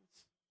reasons.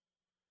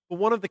 But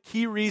one of the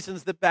key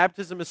reasons that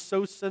baptism is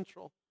so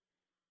central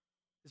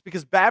is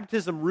because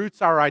baptism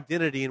roots our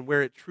identity in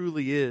where it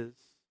truly is.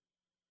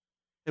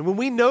 And when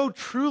we know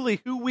truly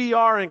who we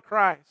are in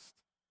Christ,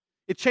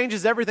 it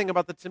changes everything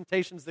about the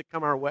temptations that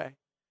come our way.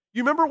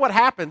 You remember what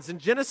happens in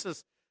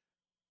Genesis?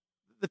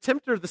 The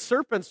tempter, the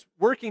serpent's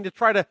working to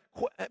try to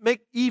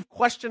make Eve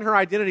question her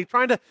identity,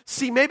 trying to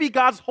see maybe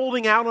God's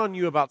holding out on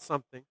you about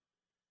something.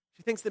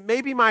 She thinks that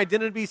maybe my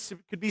identity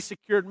could be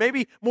secured,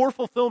 maybe more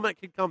fulfillment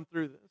could come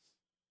through this.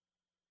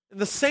 And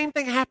the same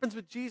thing happens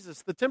with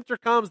Jesus. The tempter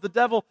comes, the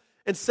devil,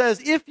 and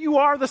says, if you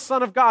are the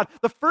Son of God,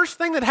 the first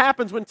thing that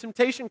happens when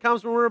temptation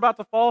comes, when we're about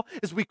to fall,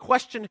 is we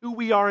question who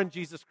we are in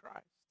Jesus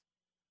Christ.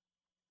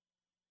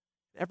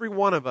 Every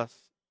one of us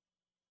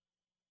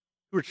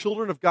who are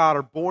children of God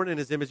are born in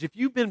his image. If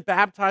you've been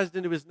baptized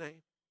into his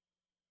name,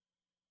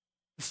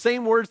 the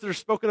same words that are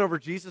spoken over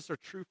Jesus are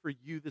true for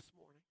you this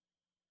morning.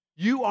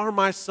 You are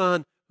my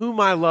Son, whom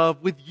I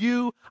love. With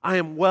you I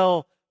am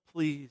well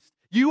pleased.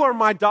 You are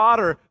my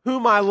daughter,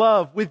 whom I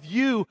love. With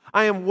you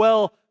I am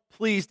well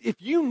pleased.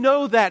 If you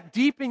know that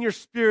deep in your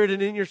spirit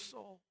and in your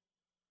soul,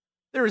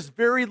 there is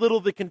very little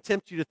that can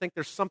tempt you to think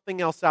there's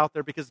something else out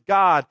there, because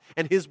God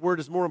and his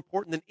word is more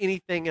important than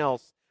anything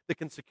else that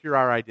can secure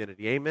our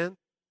identity. Amen?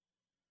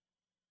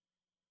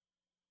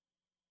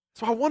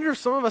 So I wonder if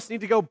some of us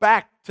need to go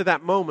back to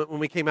that moment when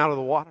we came out of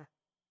the water.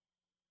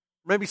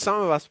 Maybe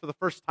some of us, for the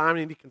first time,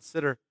 need to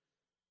consider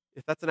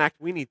if that's an act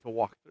we need to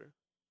walk through.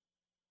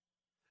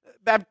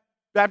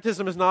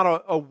 Baptism is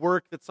not a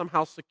work that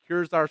somehow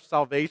secures our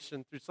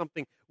salvation through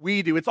something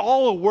we do. It's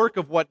all a work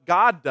of what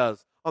God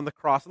does on the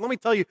cross. And let me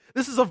tell you,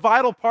 this is a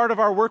vital part of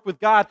our work with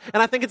God.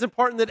 And I think it's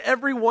important that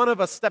every one of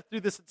us step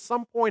through this at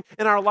some point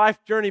in our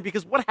life journey,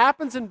 because what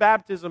happens in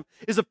baptism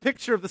is a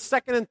picture of the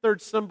second and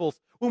third symbols.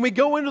 When we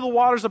go into the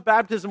waters of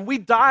baptism, we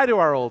die to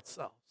our old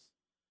selves.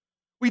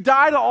 We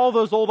die to all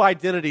those old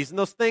identities and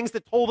those things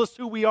that told us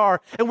who we are.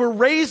 And we're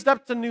raised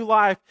up to new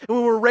life. And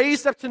when we're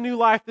raised up to new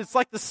life, it's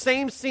like the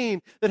same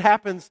scene that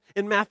happens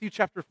in Matthew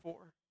chapter 4.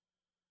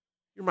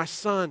 You're my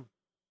Son,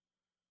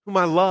 whom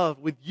I love.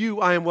 With you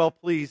I am well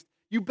pleased.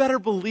 You better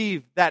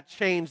believe that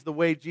changed the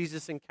way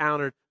Jesus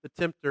encountered the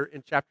tempter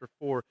in chapter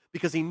 4,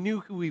 because he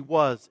knew who he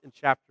was in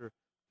chapter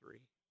 3.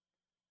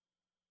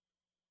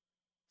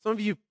 Some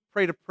of you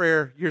prayed a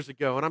prayer years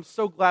ago, and I'm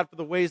so glad for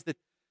the ways that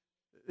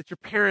your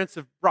parents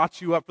have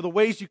brought you up, for the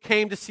ways you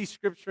came to see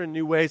Scripture in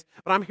new ways.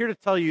 But I'm here to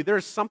tell you, there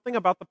is something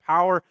about the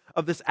power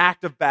of this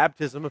act of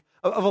baptism,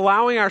 of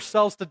allowing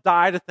ourselves to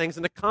die to things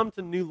and to come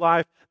to new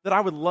life, that I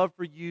would love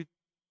for you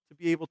to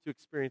be able to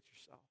experience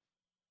yourself.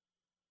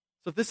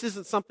 So if this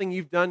isn't something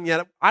you've done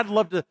yet, I'd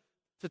love to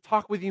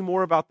talk with you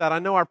more about that. I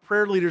know our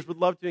prayer leaders would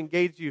love to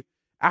engage you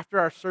after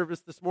our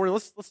service this morning.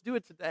 Let's do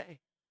it today.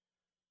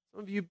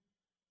 Some of you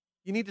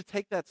need to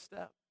take that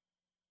step.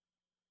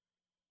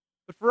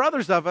 But for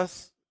others of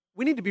us,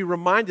 we need to be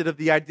reminded of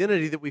the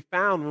identity that we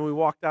found when we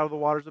walked out of the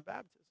waters of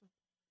baptism.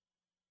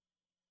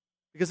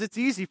 Because it's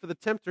easy for the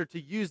tempter to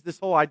use this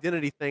whole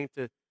identity thing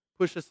to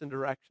push us in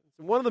directions.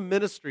 And one of the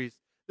ministries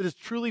that is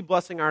truly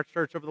blessing our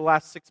church over the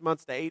last 6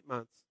 months to 8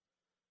 months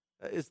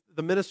is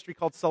the ministry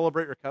called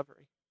Celebrate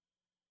Recovery.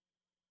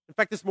 In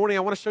fact, this morning I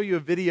want to show you a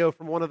video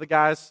from one of the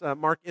guys,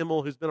 Mark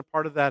Immel, who's been a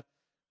part of that.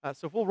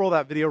 So if we'll roll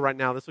that video right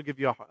now, this will give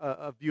you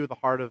a view of the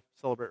heart of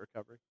Celebrate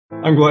Recovery.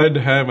 I'm glad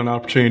to have an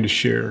opportunity to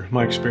share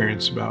my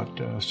experience about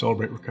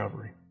Celebrate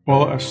Recovery.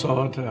 Well, I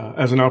saw it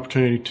as an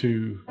opportunity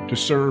to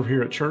serve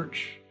here at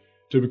church,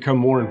 to become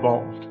more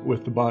involved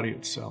with the body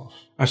itself.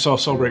 I saw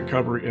Celebrate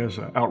Recovery as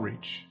an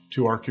outreach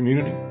to our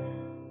community.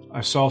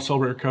 I saw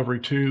Celebrate Recovery,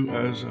 too,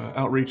 as an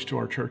outreach to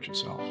our church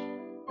itself.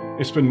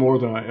 It's been more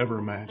than I ever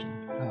imagined.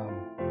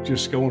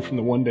 Just going from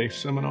the one-day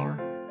seminar,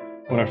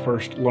 when I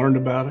first learned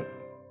about it,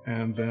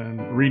 and then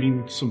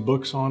reading some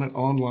books on it,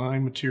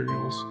 online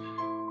materials,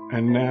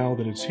 and now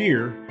that it's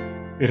here,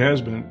 it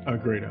has been a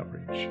great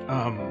outreach.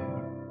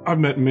 I've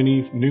met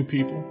many new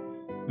people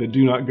that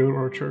do not go to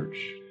our church,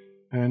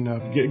 and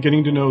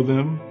getting to know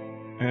them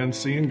and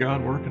seeing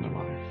God work in their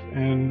life.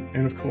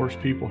 And of course,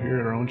 people here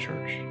at our own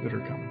church that are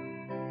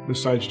coming.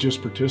 Besides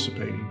just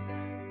participating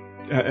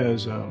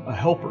as a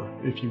helper,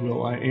 if you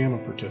will, I am a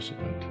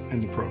participant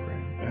in the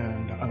program,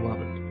 and I love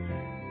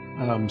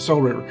it.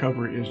 Celebrate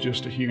Recovery is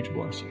just a huge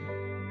blessing.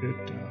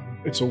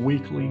 It's a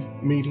weekly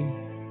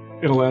meeting.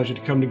 It allows you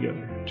to come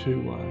together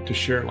to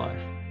share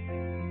life.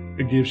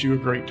 It gives you a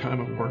great time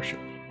of worship,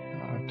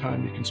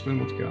 time you can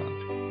spend with God,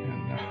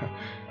 and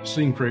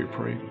sing great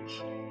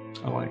praises.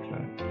 I like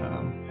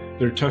that.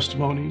 Their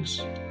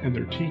testimonies and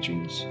their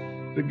teachings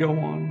that go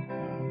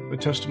on, the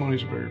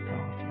testimonies are very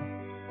powerful.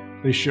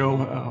 They show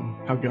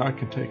how God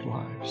can take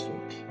lives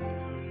that,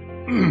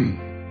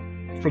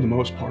 for the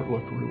most part,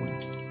 look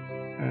ruined,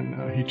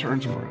 and He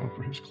turns them around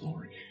for His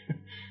glory.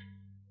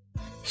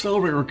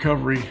 Celebrate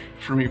Recovery,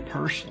 for me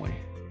personally,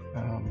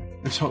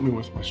 it's helped me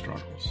with my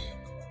struggles.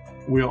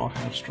 We all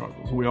have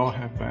struggles. We all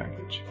have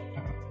baggage.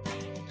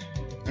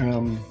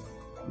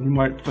 You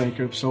might think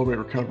of Celebrate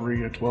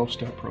Recovery, a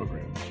 12-step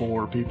program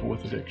for people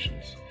with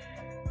addictions.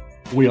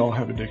 We all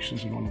have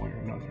addictions in one way or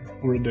another.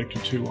 We're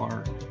addicted to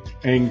our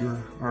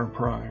anger, our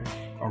pride,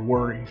 our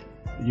worry,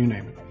 you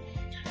name it.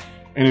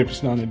 And if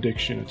it's not an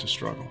addiction, it's a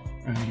struggle.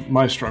 And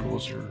my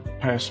struggles are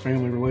past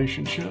family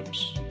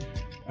relationships.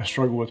 I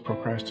struggle with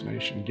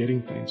procrastination,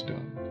 getting things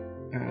done,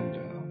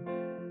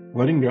 and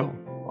letting go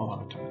a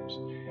lot of times,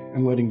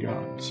 and letting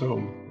God.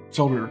 So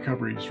Celebrate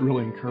Recovery has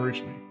really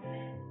encouraged me,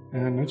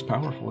 and it's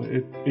powerful.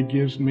 It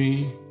gives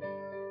me,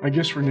 I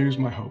guess, renews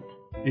my hope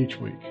each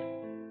week.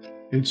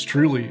 It's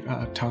truly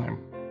time.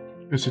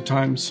 It's a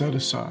time set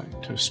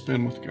aside to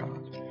spend with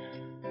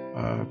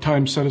God,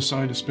 time set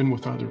aside to spend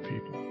with other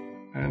people,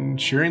 and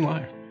sharing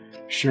life,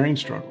 sharing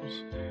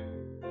struggles.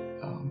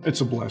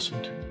 It's a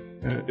blessing too.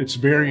 It's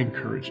very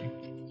encouraging.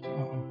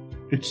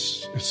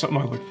 It's something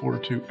I look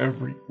forward to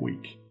every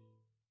week.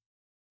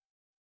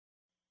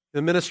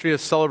 The ministry of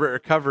Celebrate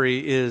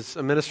Recovery is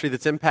a ministry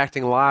that's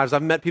impacting lives.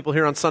 I've met people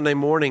here on Sunday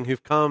morning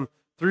who've come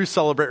through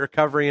Celebrate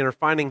Recovery and are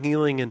finding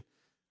healing and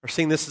are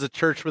seeing this as a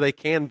church where they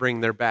can bring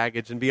their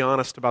baggage and be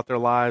honest about their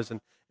lives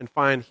and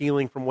find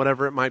healing from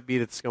whatever it might be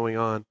that's going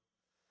on.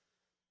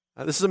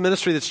 This is a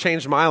ministry that's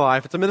changed my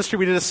life. It's a ministry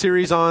we did a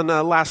series on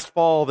last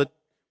fall that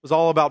was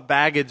all about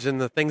baggage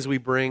and the things we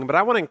bring. But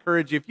I want to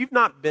encourage you, if you've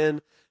not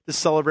been to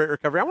Celebrate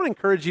Recovery, I want to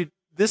encourage you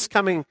this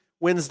coming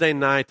Wednesday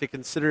night to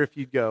consider if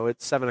you'd go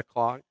at 7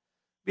 o'clock.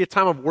 It'll be a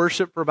time of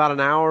worship for about an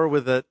hour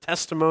with a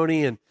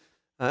testimony and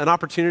an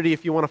opportunity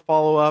if you want to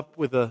follow up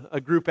with a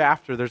group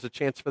after. There's a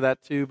chance for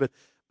that too. But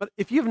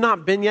if you've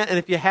not been yet, and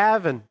if you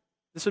have, and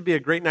this would be a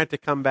great night to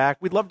come back,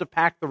 we'd love to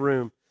pack the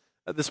room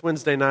this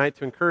Wednesday night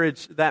to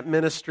encourage that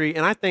ministry.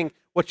 And I think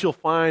what you'll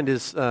find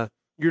is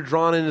you're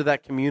drawn into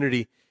that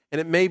community. And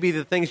it may be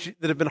the things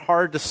that have been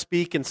hard to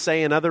speak and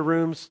say in other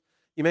rooms,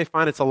 you may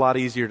find it's a lot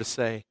easier to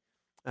say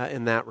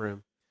in that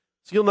room.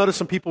 So you'll notice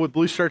some people with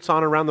blue shirts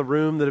on around the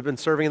room that have been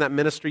serving in that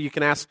ministry you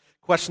can ask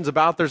questions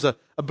about. There's a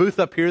booth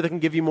up here that can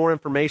give you more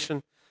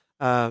information.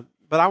 But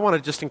I want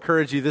to just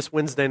encourage you this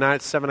Wednesday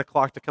night, 7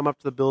 o'clock, to come up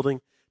to the building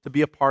to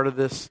be a part of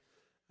this.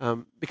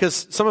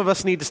 Because some of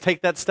us need to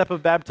take that step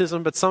of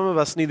baptism, but some of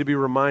us need to be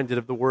reminded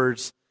of the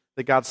words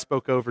that God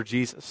spoke over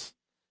Jesus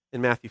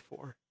in Matthew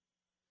 4.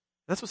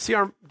 That's what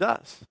CR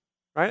does,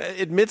 right?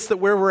 It admits that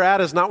where we're at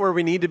is not where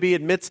we need to be,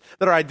 admits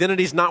that our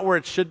identity is not where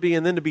it should be,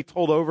 and then to be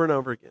told over and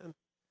over again,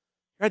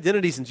 your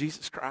identity is in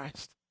Jesus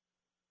Christ.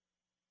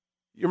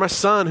 You're my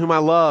son whom I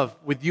love,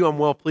 with you I'm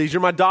well pleased.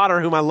 You're my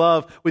daughter whom I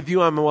love, with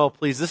you I'm well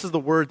pleased. This is the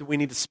word that we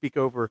need to speak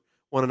over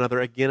one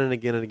another again and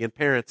again and again.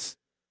 Parents,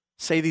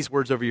 say these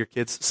words over your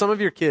kids. Some of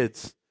your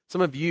kids,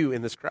 some of you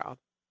in this crowd,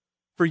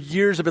 for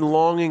years have been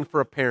longing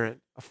for a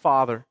parent, a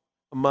father,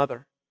 a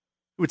mother,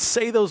 who would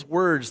say those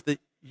words that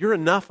you're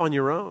enough on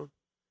your own.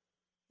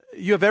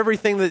 You have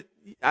everything that,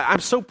 I'm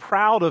so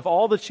proud of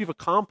all that you've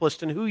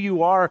accomplished and who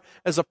you are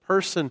as a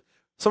person.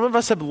 Some of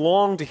us have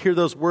longed to hear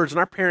those words, and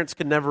our parents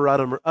could never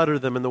utter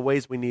them in the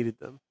ways we needed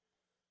them.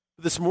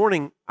 But this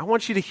morning, I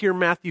want you to hear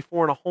Matthew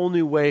 4 in a whole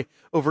new way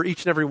over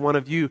each and every one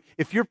of you.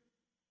 If your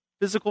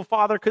physical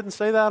father couldn't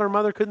say that or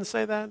mother couldn't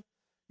say that,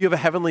 you have a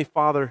heavenly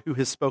Father who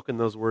has spoken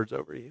those words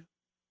over you.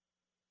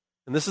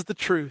 And this is the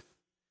truth.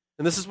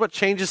 And this is what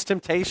changes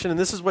temptation, and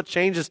this is what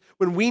changes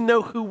when we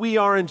know who we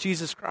are in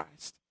Jesus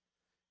Christ.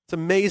 It's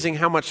amazing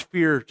how much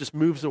fear just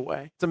moves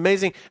away. It's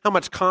amazing how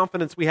much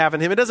confidence we have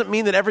in Him. It doesn't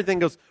mean that everything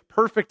goes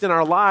perfect in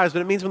our lives,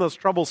 but it means when those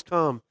troubles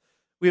come,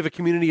 we have a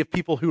community of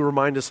people who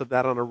remind us of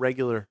that on a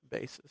regular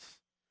basis.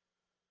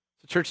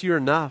 So church, you're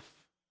enough.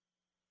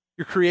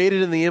 You're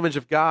created in the image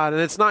of God,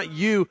 and it's not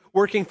you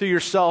working through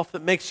yourself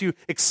that makes you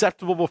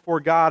acceptable before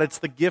God. It's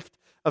the gift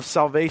of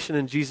salvation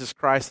in Jesus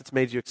Christ that's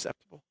made you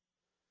acceptable.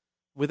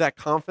 With that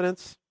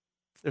confidence,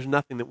 there's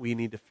nothing that we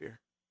need to fear.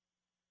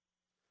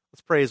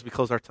 Let's pray as we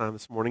close our time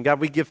this morning.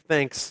 God, we give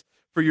thanks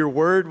for your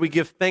word. We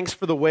give thanks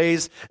for the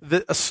ways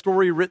that a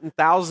story written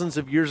thousands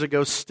of years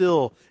ago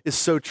still is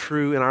so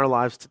true in our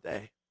lives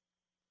today.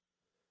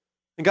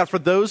 And God, for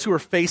those who are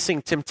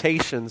facing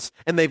temptations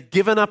and they've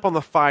given up on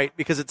the fight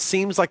because it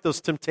seems like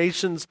those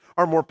temptations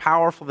are more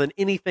powerful than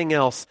anything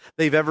else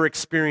they've ever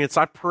experienced,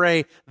 I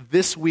pray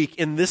this week,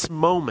 in this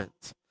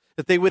moment,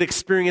 that they would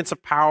experience a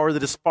power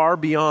that is far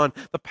beyond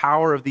the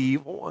power of the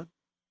evil one.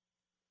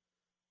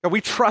 God,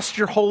 we trust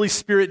your Holy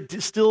Spirit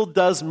still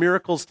does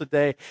miracles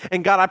today.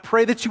 And God, I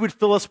pray that you would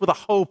fill us with a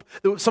hope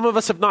that some of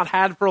us have not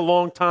had for a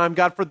long time.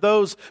 God, for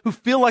those who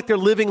feel like they're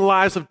living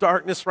lives of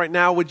darkness right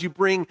now, would you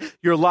bring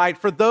your light?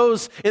 For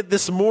those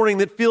this morning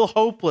that feel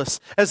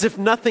hopeless, as if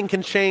nothing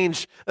can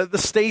change the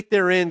state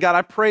they're in, God,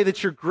 I pray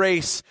that your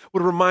grace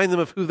would remind them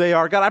of who they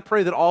are. God, I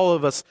pray that all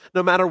of us,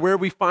 no matter where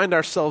we find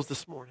ourselves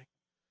this morning,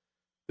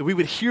 that we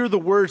would hear the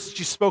words that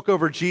you spoke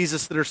over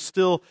Jesus that are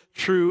still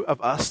true of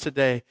us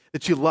today,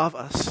 that you love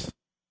us,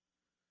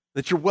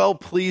 that you're well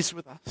pleased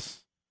with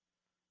us.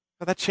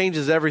 God, that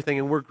changes everything,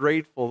 and we're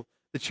grateful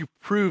that you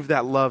proved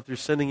that love through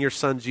sending your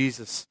son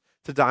Jesus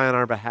to die on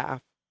our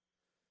behalf.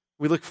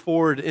 We look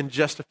forward in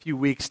just a few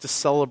weeks to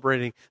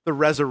celebrating the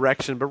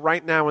resurrection, but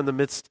right now in the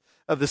midst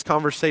of this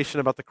conversation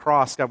about the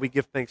cross, God, we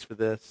give thanks for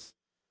this.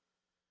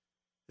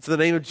 It's in the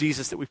name of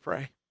Jesus that we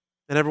pray.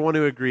 And everyone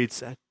who agreed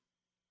said,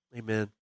 amen.